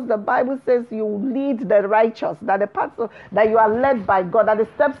because the Bible says you lead the righteous, that the paths that you are led by God, that the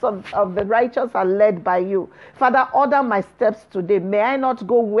steps of the righteous are led by you. Father, order my steps today. May I not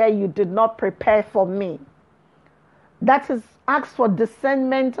go where you did not prepare for me. That is, ask for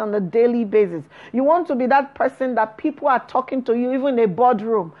discernment on a daily basis. You want to be that person that people are talking to you, even in a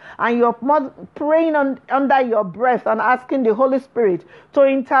boardroom, and you're praying under your breath and asking the Holy Spirit to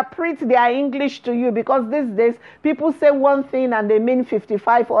interpret their English to you, because these days people say one thing and they mean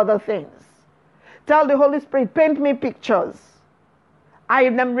 55 other things. Tell the Holy Spirit, paint me pictures. I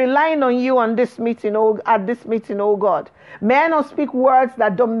am relying on you on this meeting, at this meeting, oh God. May I not speak words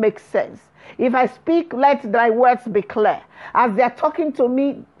that don't make sense. If I speak, let thy words be clear. As they're talking to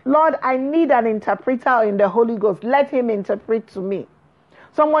me, Lord, I need an interpreter in the Holy Ghost. Let him interpret to me.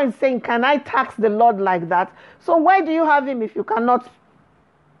 Someone is saying, can I tax the Lord like that? So why do you have him if you cannot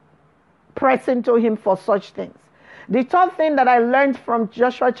press into him for such things? The third thing that I learned from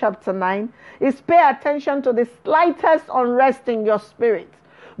Joshua chapter 9 is pay attention to the slightest unrest in your spirit.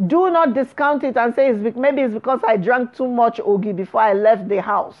 Do not discount it and say maybe it's because I drank too much ogi before I left the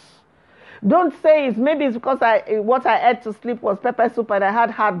house. Don't say maybe it's because what I ate to sleep was pepper soup and I had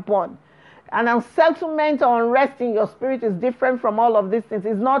heartburn. An unsettlement or unrest in your spirit is different from all of these things.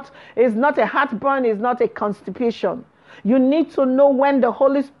 It's not a heartburn, it's not a constipation. You need to know when the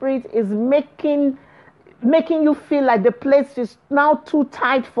Holy Spirit is making you feel like the place is now too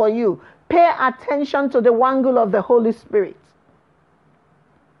tight for you. Pay attention to the wangle of the Holy Spirit.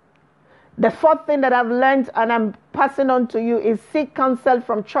 The fourth thing that I've learned and I'm passing on to you is seek counsel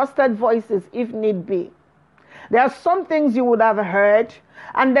from trusted voices if need be. There are some things you would have heard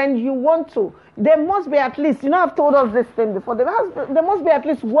and then you want to. There must be at least, I've told us this thing before. There must be at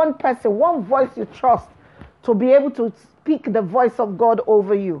least one person, one voice you trust to be able to speak the voice of God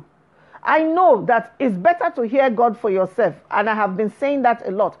over you. I know that it's better to hear God for yourself, and I have been saying that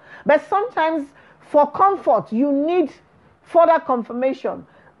a lot. But sometimes for comfort, you need further confirmation.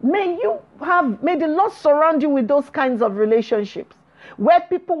 May the Lord surround you with those kinds of relationships where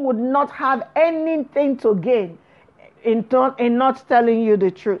people would not have anything to gain in not telling you the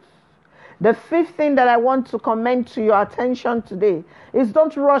truth. The fifth thing that I want to commend to your attention today is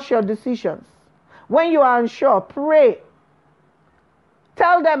don't rush your decisions. When you are unsure, pray.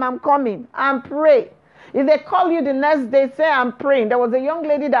 Tell them I'm coming and pray. If they call you the next day, say I'm praying. There was a young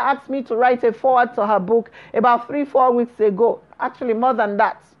lady that asked me to write a foreword to her book about 3-4 weeks ago. Actually, more than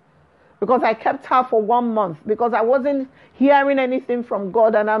that. Because I kept her for 1 month. Because I wasn't hearing anything from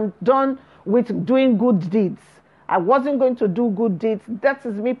God and I'm done with doing good deeds. I wasn't going to do good deeds. That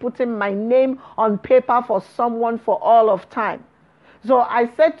is me putting my name on paper for someone for all of time. So I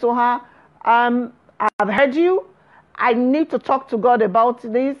said to her, I've heard you. I need to talk to God about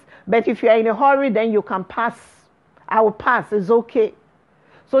this. But if you're in a hurry, then you can pass. I will pass. It's okay.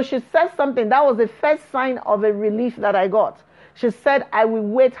 So she said something. That was the first sign of a relief that I got. She said, I will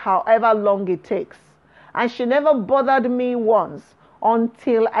wait however long it takes. And she never bothered me once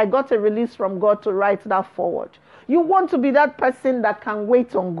until I got a release from God to write that forward. You want to be that person that can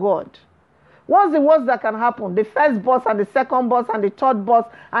wait on God. What's the worst that can happen? The first boss and the second boss and the third boss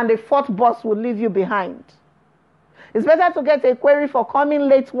and the fourth boss will leave you behind. It's better to get a query for coming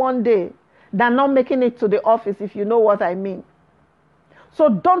late one day than not making it to the office, if you know what I mean. So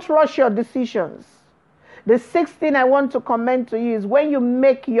don't rush your decisions. The sixth thing I want to commend to you is when you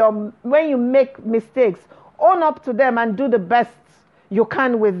make mistakes, own up to them and do the best you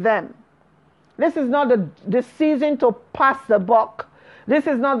can with them. This is not the season to pass the buck. This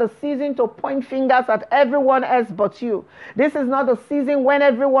is not the season to point fingers at everyone else but you. This is not the season when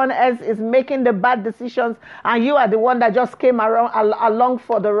everyone else is making the bad decisions and you are the one that just came along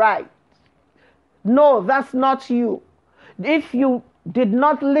for the ride. No, that's not you. If you did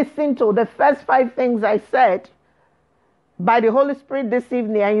not listen to the first 5 things I said by the Holy Spirit this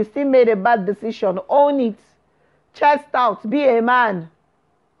evening and you still made a bad decision, own it. Chest out, be a man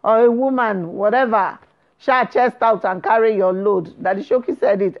or a woman, whatever. Shout chest out and carry your load. Daddy Shoki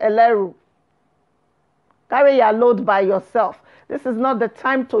said it, Eleru. Carry your load by yourself. This is not the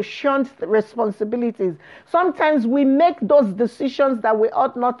time to shunt responsibilities. Sometimes we make those decisions that we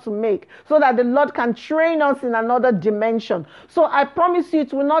ought not to make so that the Lord can train us in another dimension. So I promise you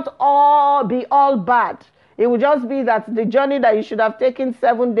it will not all be all bad. It will just be that the journey that you should have taken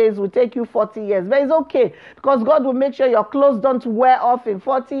 7 days will take you 40 years. But it's okay because God will make sure your clothes don't wear off in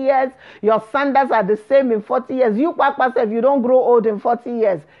 40 years. Your sandals are the same in 40 years. You, Papa, if you don't grow old in 40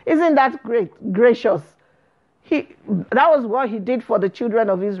 years. Isn't that great? Gracious. That was what he did for the children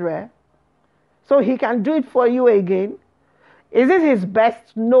of Israel. So he can do it for you again. Is it his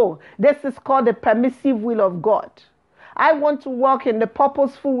best? No. This is called the permissive will of God. I want to walk in the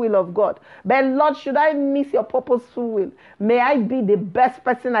purposeful will of God. But Lord, should I miss your purposeful will? May I be the best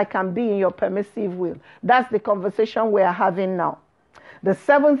person I can be in your permissive will. That's the conversation we are having now. The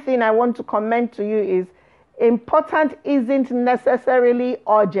seventh thing I want to commend to you is important isn't necessarily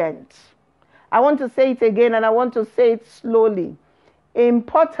urgent. I want to say it again and I want to say it slowly.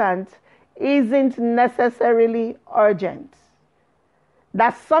 Important isn't necessarily urgent.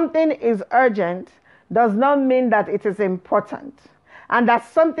 That something is urgent does not mean that it is important. And that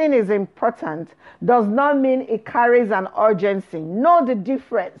something is important does not mean it carries an urgency. Know the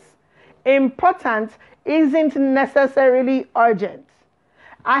difference. Important isn't necessarily urgent.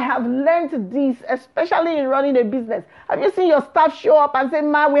 I have learned this, especially in running a business. Have you seen your staff show up and say,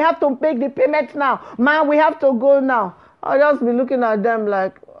 Ma, we have to make the payment now. Ma, we have to go now. I'll just be looking at them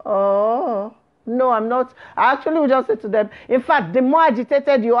like, oh, No, I'm not. I actually would just say to them, in fact, the more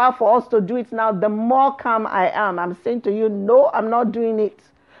agitated you are for us to do it now, the more calm I am. I'm saying to you, no, I'm not doing it.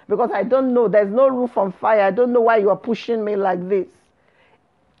 Because I don't know. There's no roof on fire. I don't know why you are pushing me like this.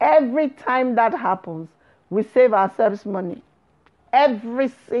 Every time that happens, we save ourselves money.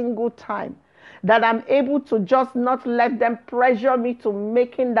 Every single time that I'm able to just not let them pressure me to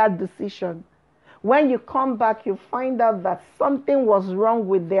making that decision. When you come back, you find out that something was wrong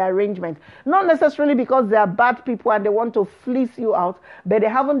with the arrangement. Not necessarily because they are bad people and they want to fleece you out, but they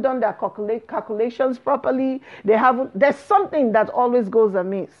haven't done their calculations properly. There's something that always goes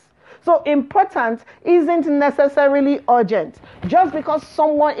amiss. So important isn't necessarily urgent. Just because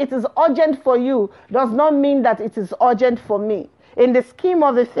it is urgent for you does not mean that it is urgent for me. In the scheme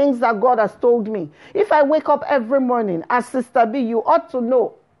of the things that God has told me, if I wake up every morning as Sister B, you ought to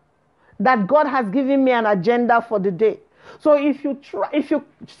know that God has given me an agenda for the day. So if you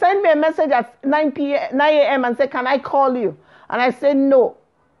send me a message at 9 a.m. and say, can I call you? And I say, no,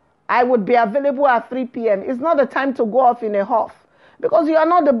 I would be available at 3 p.m. It's not the time to go off in a huff. Because you are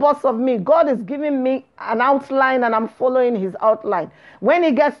not the boss of me. God is giving me an outline and I'm following his outline. When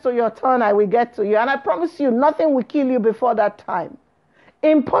it gets to your turn, I will get to you. And I promise you, nothing will kill you before that time.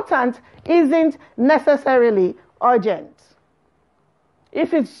 Important isn't necessarily urgent.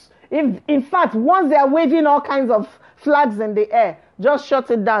 If in fact, once they are waving all kinds of flags in the air, just shut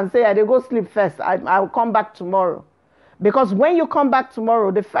it down. Say, I go sleep first. I'll come back tomorrow. Because when you come back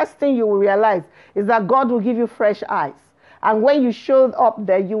tomorrow, the first thing you will realize is that God will give you fresh eyes. And when you show up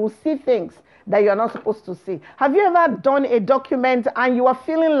there, you will see things that you're not supposed to see. Have you ever done a document and you are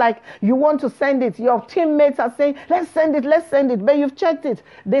feeling like you want to send it? Your teammates are saying, let's send it. But you've checked it.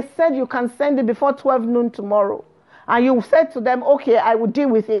 They said you can send it before 12 noon tomorrow. And you said to them, okay, I will deal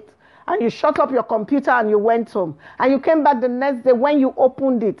with it. And you shut up your computer and you went home. And you came back the next day. When you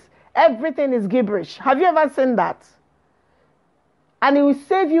opened it, everything is gibberish. Have you ever seen that? And it will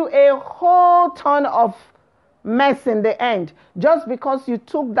save you a whole ton of mess in the end, just because you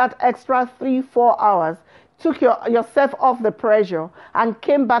took that extra 3-4 hours, took yourself off the pressure and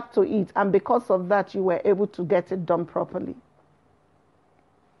came back to it, and because of that you were able to get it done properly.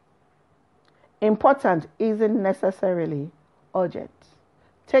 Important isn't necessarily urgent.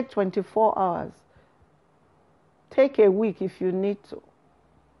 Take 24 hours. Take a week if you need to.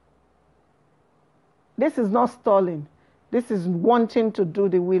 This is not stalling. This is wanting to do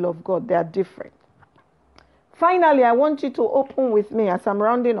the will of God. They are different. Finally, I want you to open with me as I'm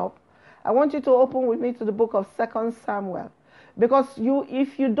rounding up. I want you to open with me to the book of 2 Samuel. Because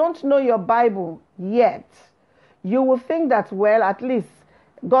if you don't know your Bible yet, you will think that, well, at least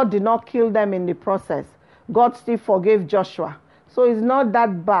God did not kill them in the process. God still forgave Joshua. So it's not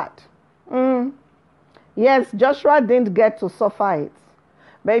that bad. Yes, Joshua didn't get to suffer it.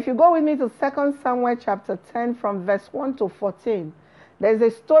 But if you go with me to 2 Samuel chapter 10 from verse 1 to 14, there's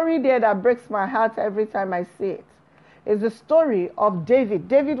a story there that breaks my heart every time I see it. It's the story of David.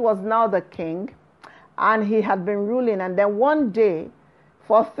 David was now the king, and he had been ruling. And then one day,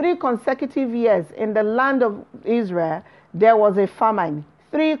 for 3 consecutive years in the land of Israel, there was a famine.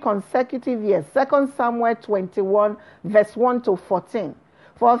 3 consecutive years. 2 Samuel 21, verse 1 to 14.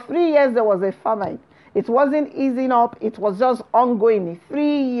 For 3 years, there was a famine. It wasn't easing up. It was just ongoing.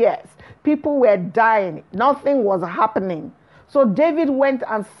 3 years. People were dying. Nothing was happening. So David went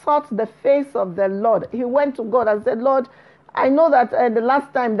and sought the face of the Lord. He went to God and said, Lord, I know that the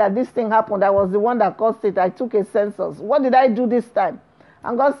last time that this thing happened, I was the one that caused it. I took a census. What did I do this time?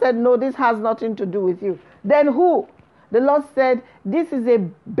 And God said, no, this has nothing to do with you. Then who? The Lord said, this is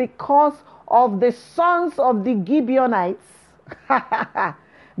because of the sons of the Gibeonites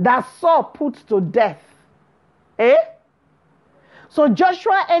that Saul put to death. So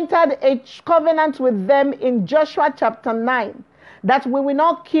Joshua entered a covenant with them in Joshua chapter 9, that we will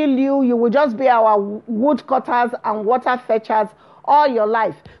not kill you, you will just be our woodcutters and water fetchers all your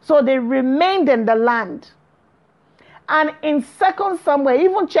life. So they remained in the land. And in 2 Samuel,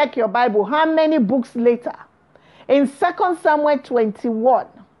 even check your Bible, how many books later? In 2 Samuel 21,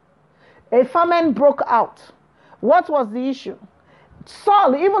 a famine broke out. What was the issue?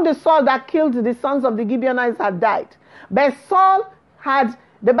 Saul, even the Saul that killed the sons of the Gibeonites had died. But Saul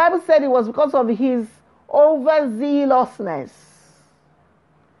the Bible said it was because of his overzealousness,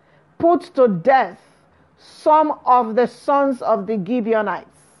 put to death some of the sons of the Gibeonites.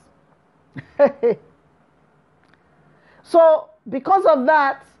 So because of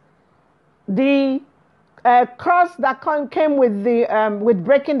that, the curse that came with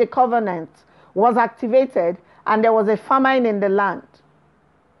breaking the covenant was activated, and there was a famine in the land.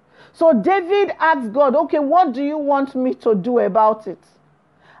 So David asked God, okay, what do you want me to do about it?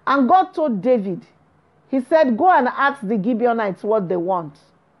 And God told David, he said, go and ask the Gibeonites what they want.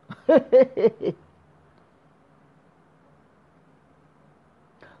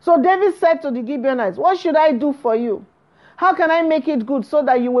 So David said to the Gibeonites, what should I do for you? How can I make it good so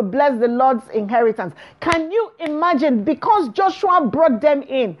that you will bless the Lord's inheritance? Can you imagine? Because Joshua brought them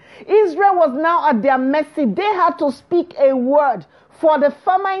in, Israel was now at their mercy. They had to speak a word for the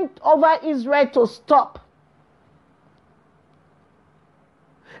famine over Israel to stop.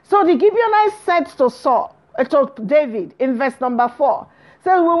 So the Gibeonites said to David in verse number 4,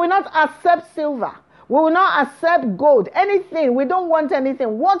 says, we will not accept silver. We will not accept gold, anything. We don't want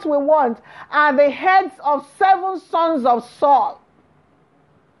anything. What we want are the heads of 7 sons of Saul.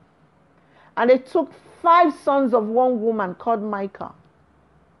 And they took 5 sons of one woman called Micah.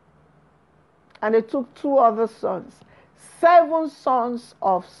 And they took 2 other sons. 7 sons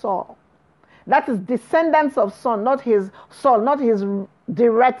of Saul. That is descendants of Saul, not his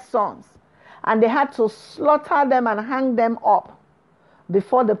direct sons. And they had to slaughter them and hang them up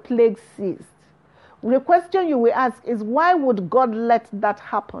before the plague ceased. The question you will ask is, why would God let that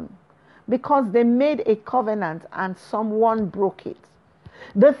happen? Because they made a covenant and someone broke it.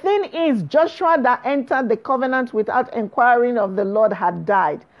 The thing is, Joshua that entered the covenant without inquiring of the Lord had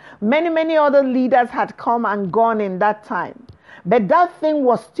died. Many other leaders had come and gone in that time. But that thing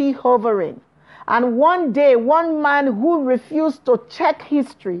was still hovering. And one day, one man who refused to check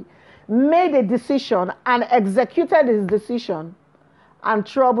history made a decision and executed his decision, and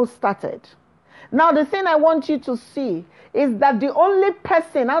trouble started. Now, the thing I want you to see is that the only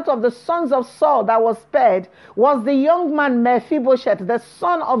person out of the sons of Saul that was spared was the young man Mephibosheth, the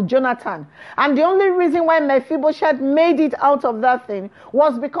son of Jonathan. And the only reason why Mephibosheth made it out of that thing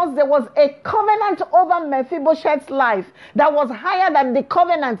was because there was a covenant over Mephibosheth's life that was higher than the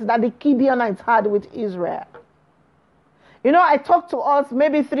covenant that the Gibeonites had with Israel. You know, I talked to us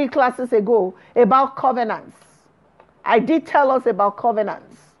maybe 3 classes ago about covenants. I did tell us about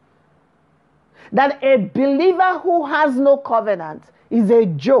covenants. That a believer who has no covenant is a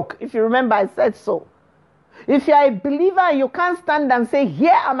joke. If you remember, I said so. If you are a believer, you can't stand and say,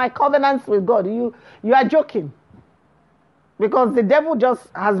 here are my covenants with God. You are joking. Because the devil just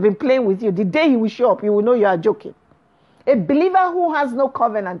has been playing with you. The day he will show up, you will know you are joking. A believer who has no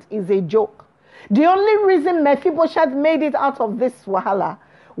covenant is a joke. The only reason Mephibosheth made it out of this wahala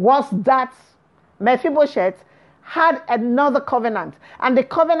was that Mephibosheth had another covenant, and the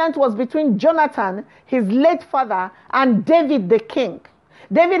covenant was between Jonathan, his late father, and David the king.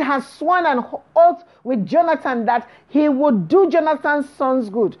 David has sworn an oath with Jonathan that he would do Jonathan's sons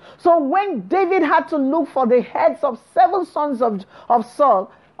good. So when David had to look for the heads of 7 sons of Saul,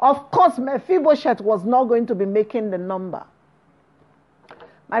 of course Mephibosheth was not going to be making the number.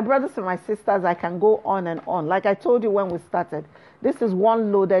 My brothers and my sisters, I can go on and on. Like I told you when we started, this is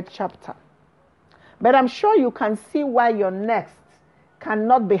one loaded chapter. But I'm sure you can see why your next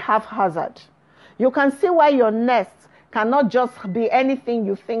cannot be haphazard. You can see why your next cannot just be anything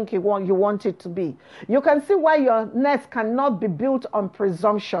you think you want it to be. You can see why your next cannot be built on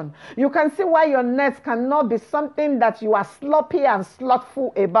presumption. You can see why your next cannot be something that you are sloppy and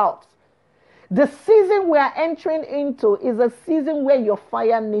slothful about. The season we are entering into is a season where your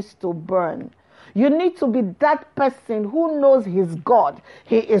fire needs to burn. You need to be that person who knows his God.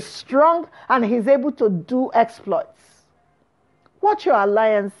 He is strong and he's able to do exploits. Watch your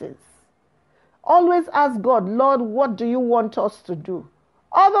alliances. Always ask God, Lord, what do you want us to do?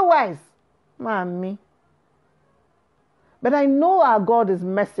 Otherwise, mommy. But I know our God is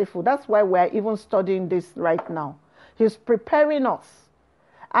merciful. That's why we're even studying this right now. He's preparing us.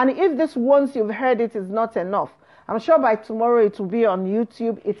 And if this once you've heard it is not enough, I'm sure by tomorrow it will be on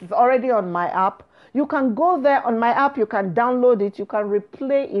YouTube. It is already on my app. You can go there on my app. You can download it. You can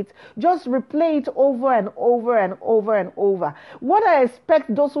replay it. Just replay it over and over and over and over. What I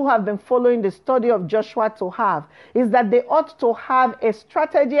expect those who have been following the study of Joshua to have is that they ought to have a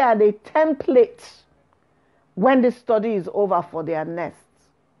strategy and a template when the study is over for their nests.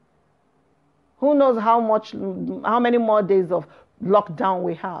 Who knows how many more days of lockdown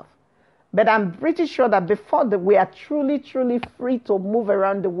we have. But I'm pretty sure that before we are truly free to move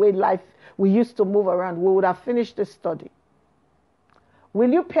around the way life we used to move around, we would have finished this study.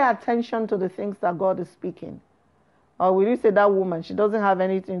 Will you pay attention to the things that God is speaking? Or will you say that woman, she doesn't have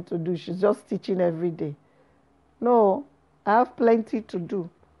anything to do, she's just teaching every day? No, I have plenty to do.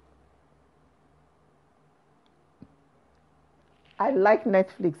 I like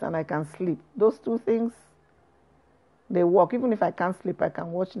Netflix and I can sleep. Those 2 things, they work. Even if I can't sleep, I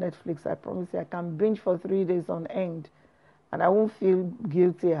can watch Netflix. I promise you, I can binge for 3 days on end and I won't feel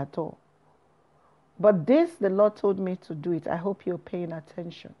guilty at all. But this, the Lord told me to do it. I hope you're paying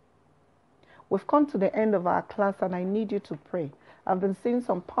attention. We've come to the end of our class and I need you to pray. I've been seeing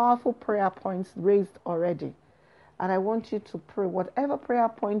some powerful prayer points raised already. And I want you to pray. Whatever prayer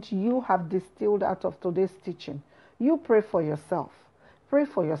point you have distilled out of today's teaching, you pray for yourself. Pray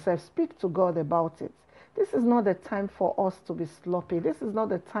for yourself. Speak to God about it. This is not the time for us to be sloppy. This is not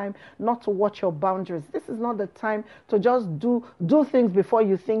the time not to watch your boundaries. This is not the time to just do things before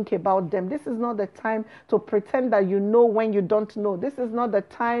you think about them. This is not the time to pretend that you know when you don't know. This is not the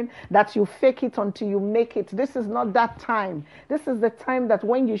time that you fake it until you make it. This is not that time. This is the time that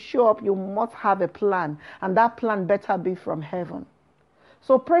when you show up, you must have a plan. And that plan better be from heaven.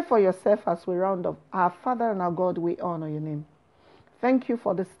 So pray for yourself as we round up. Our Father and our God, we honor your name. Thank you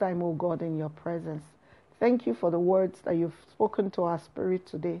for this time, O God, in your presence. Thank you for the words that you've spoken to our spirit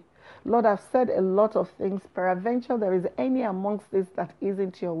today. Lord, I've said a lot of things. Peradventure, there is any amongst this that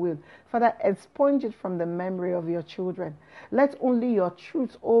isn't your will. Father, expunge it from the memory of your children. Let only your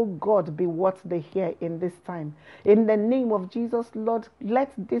truth, oh God, be what they hear in this time. In the name of Jesus, Lord,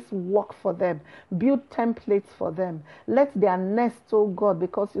 let this work for them. Build templates for them. Let their nest, oh God,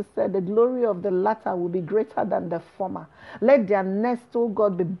 because you said the glory of the latter will be greater than the former. Let their nest, oh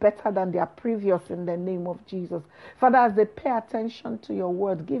God, be better than their previous in the name of Jesus. Father, as they pay attention to your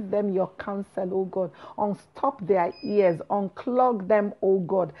word, give them your counsel, oh God. Unstop their ears, unclog them, oh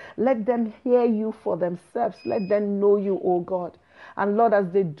God. Let them hear you for themselves. Let them know you, oh God. And Lord,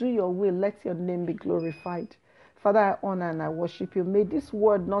 as they do your will, let your name be glorified. Father, I honor and I worship you. May this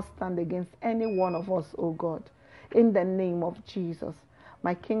word not stand against any one of us, oh God. In the name of Jesus,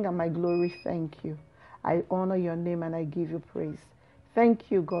 my King and my glory, thank you. I honor your name and I give you praise. Thank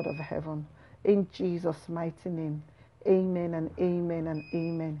you, God of heaven. In Jesus' mighty name, amen and amen and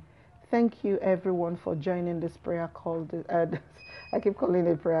amen. Thank you, everyone, for joining this prayer call. I keep calling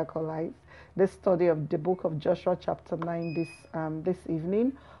it prayer call, right? This study of the book of Joshua chapter 9 this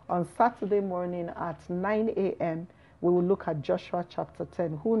evening. On Saturday morning at 9 a.m., we will look at Joshua chapter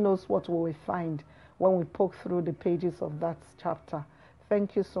 10. Who knows what we will find when we poke through the pages of that chapter.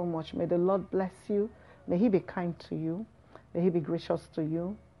 Thank you so much. May the Lord bless you. May he be kind to you. May he be gracious to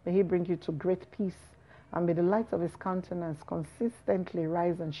you. May he bring you to great peace. And may the light of his countenance consistently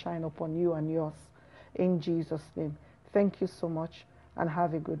rise and shine upon you and yours. In Jesus' name. Thank you so much and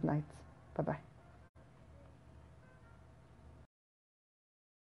have a good night. Bye-bye.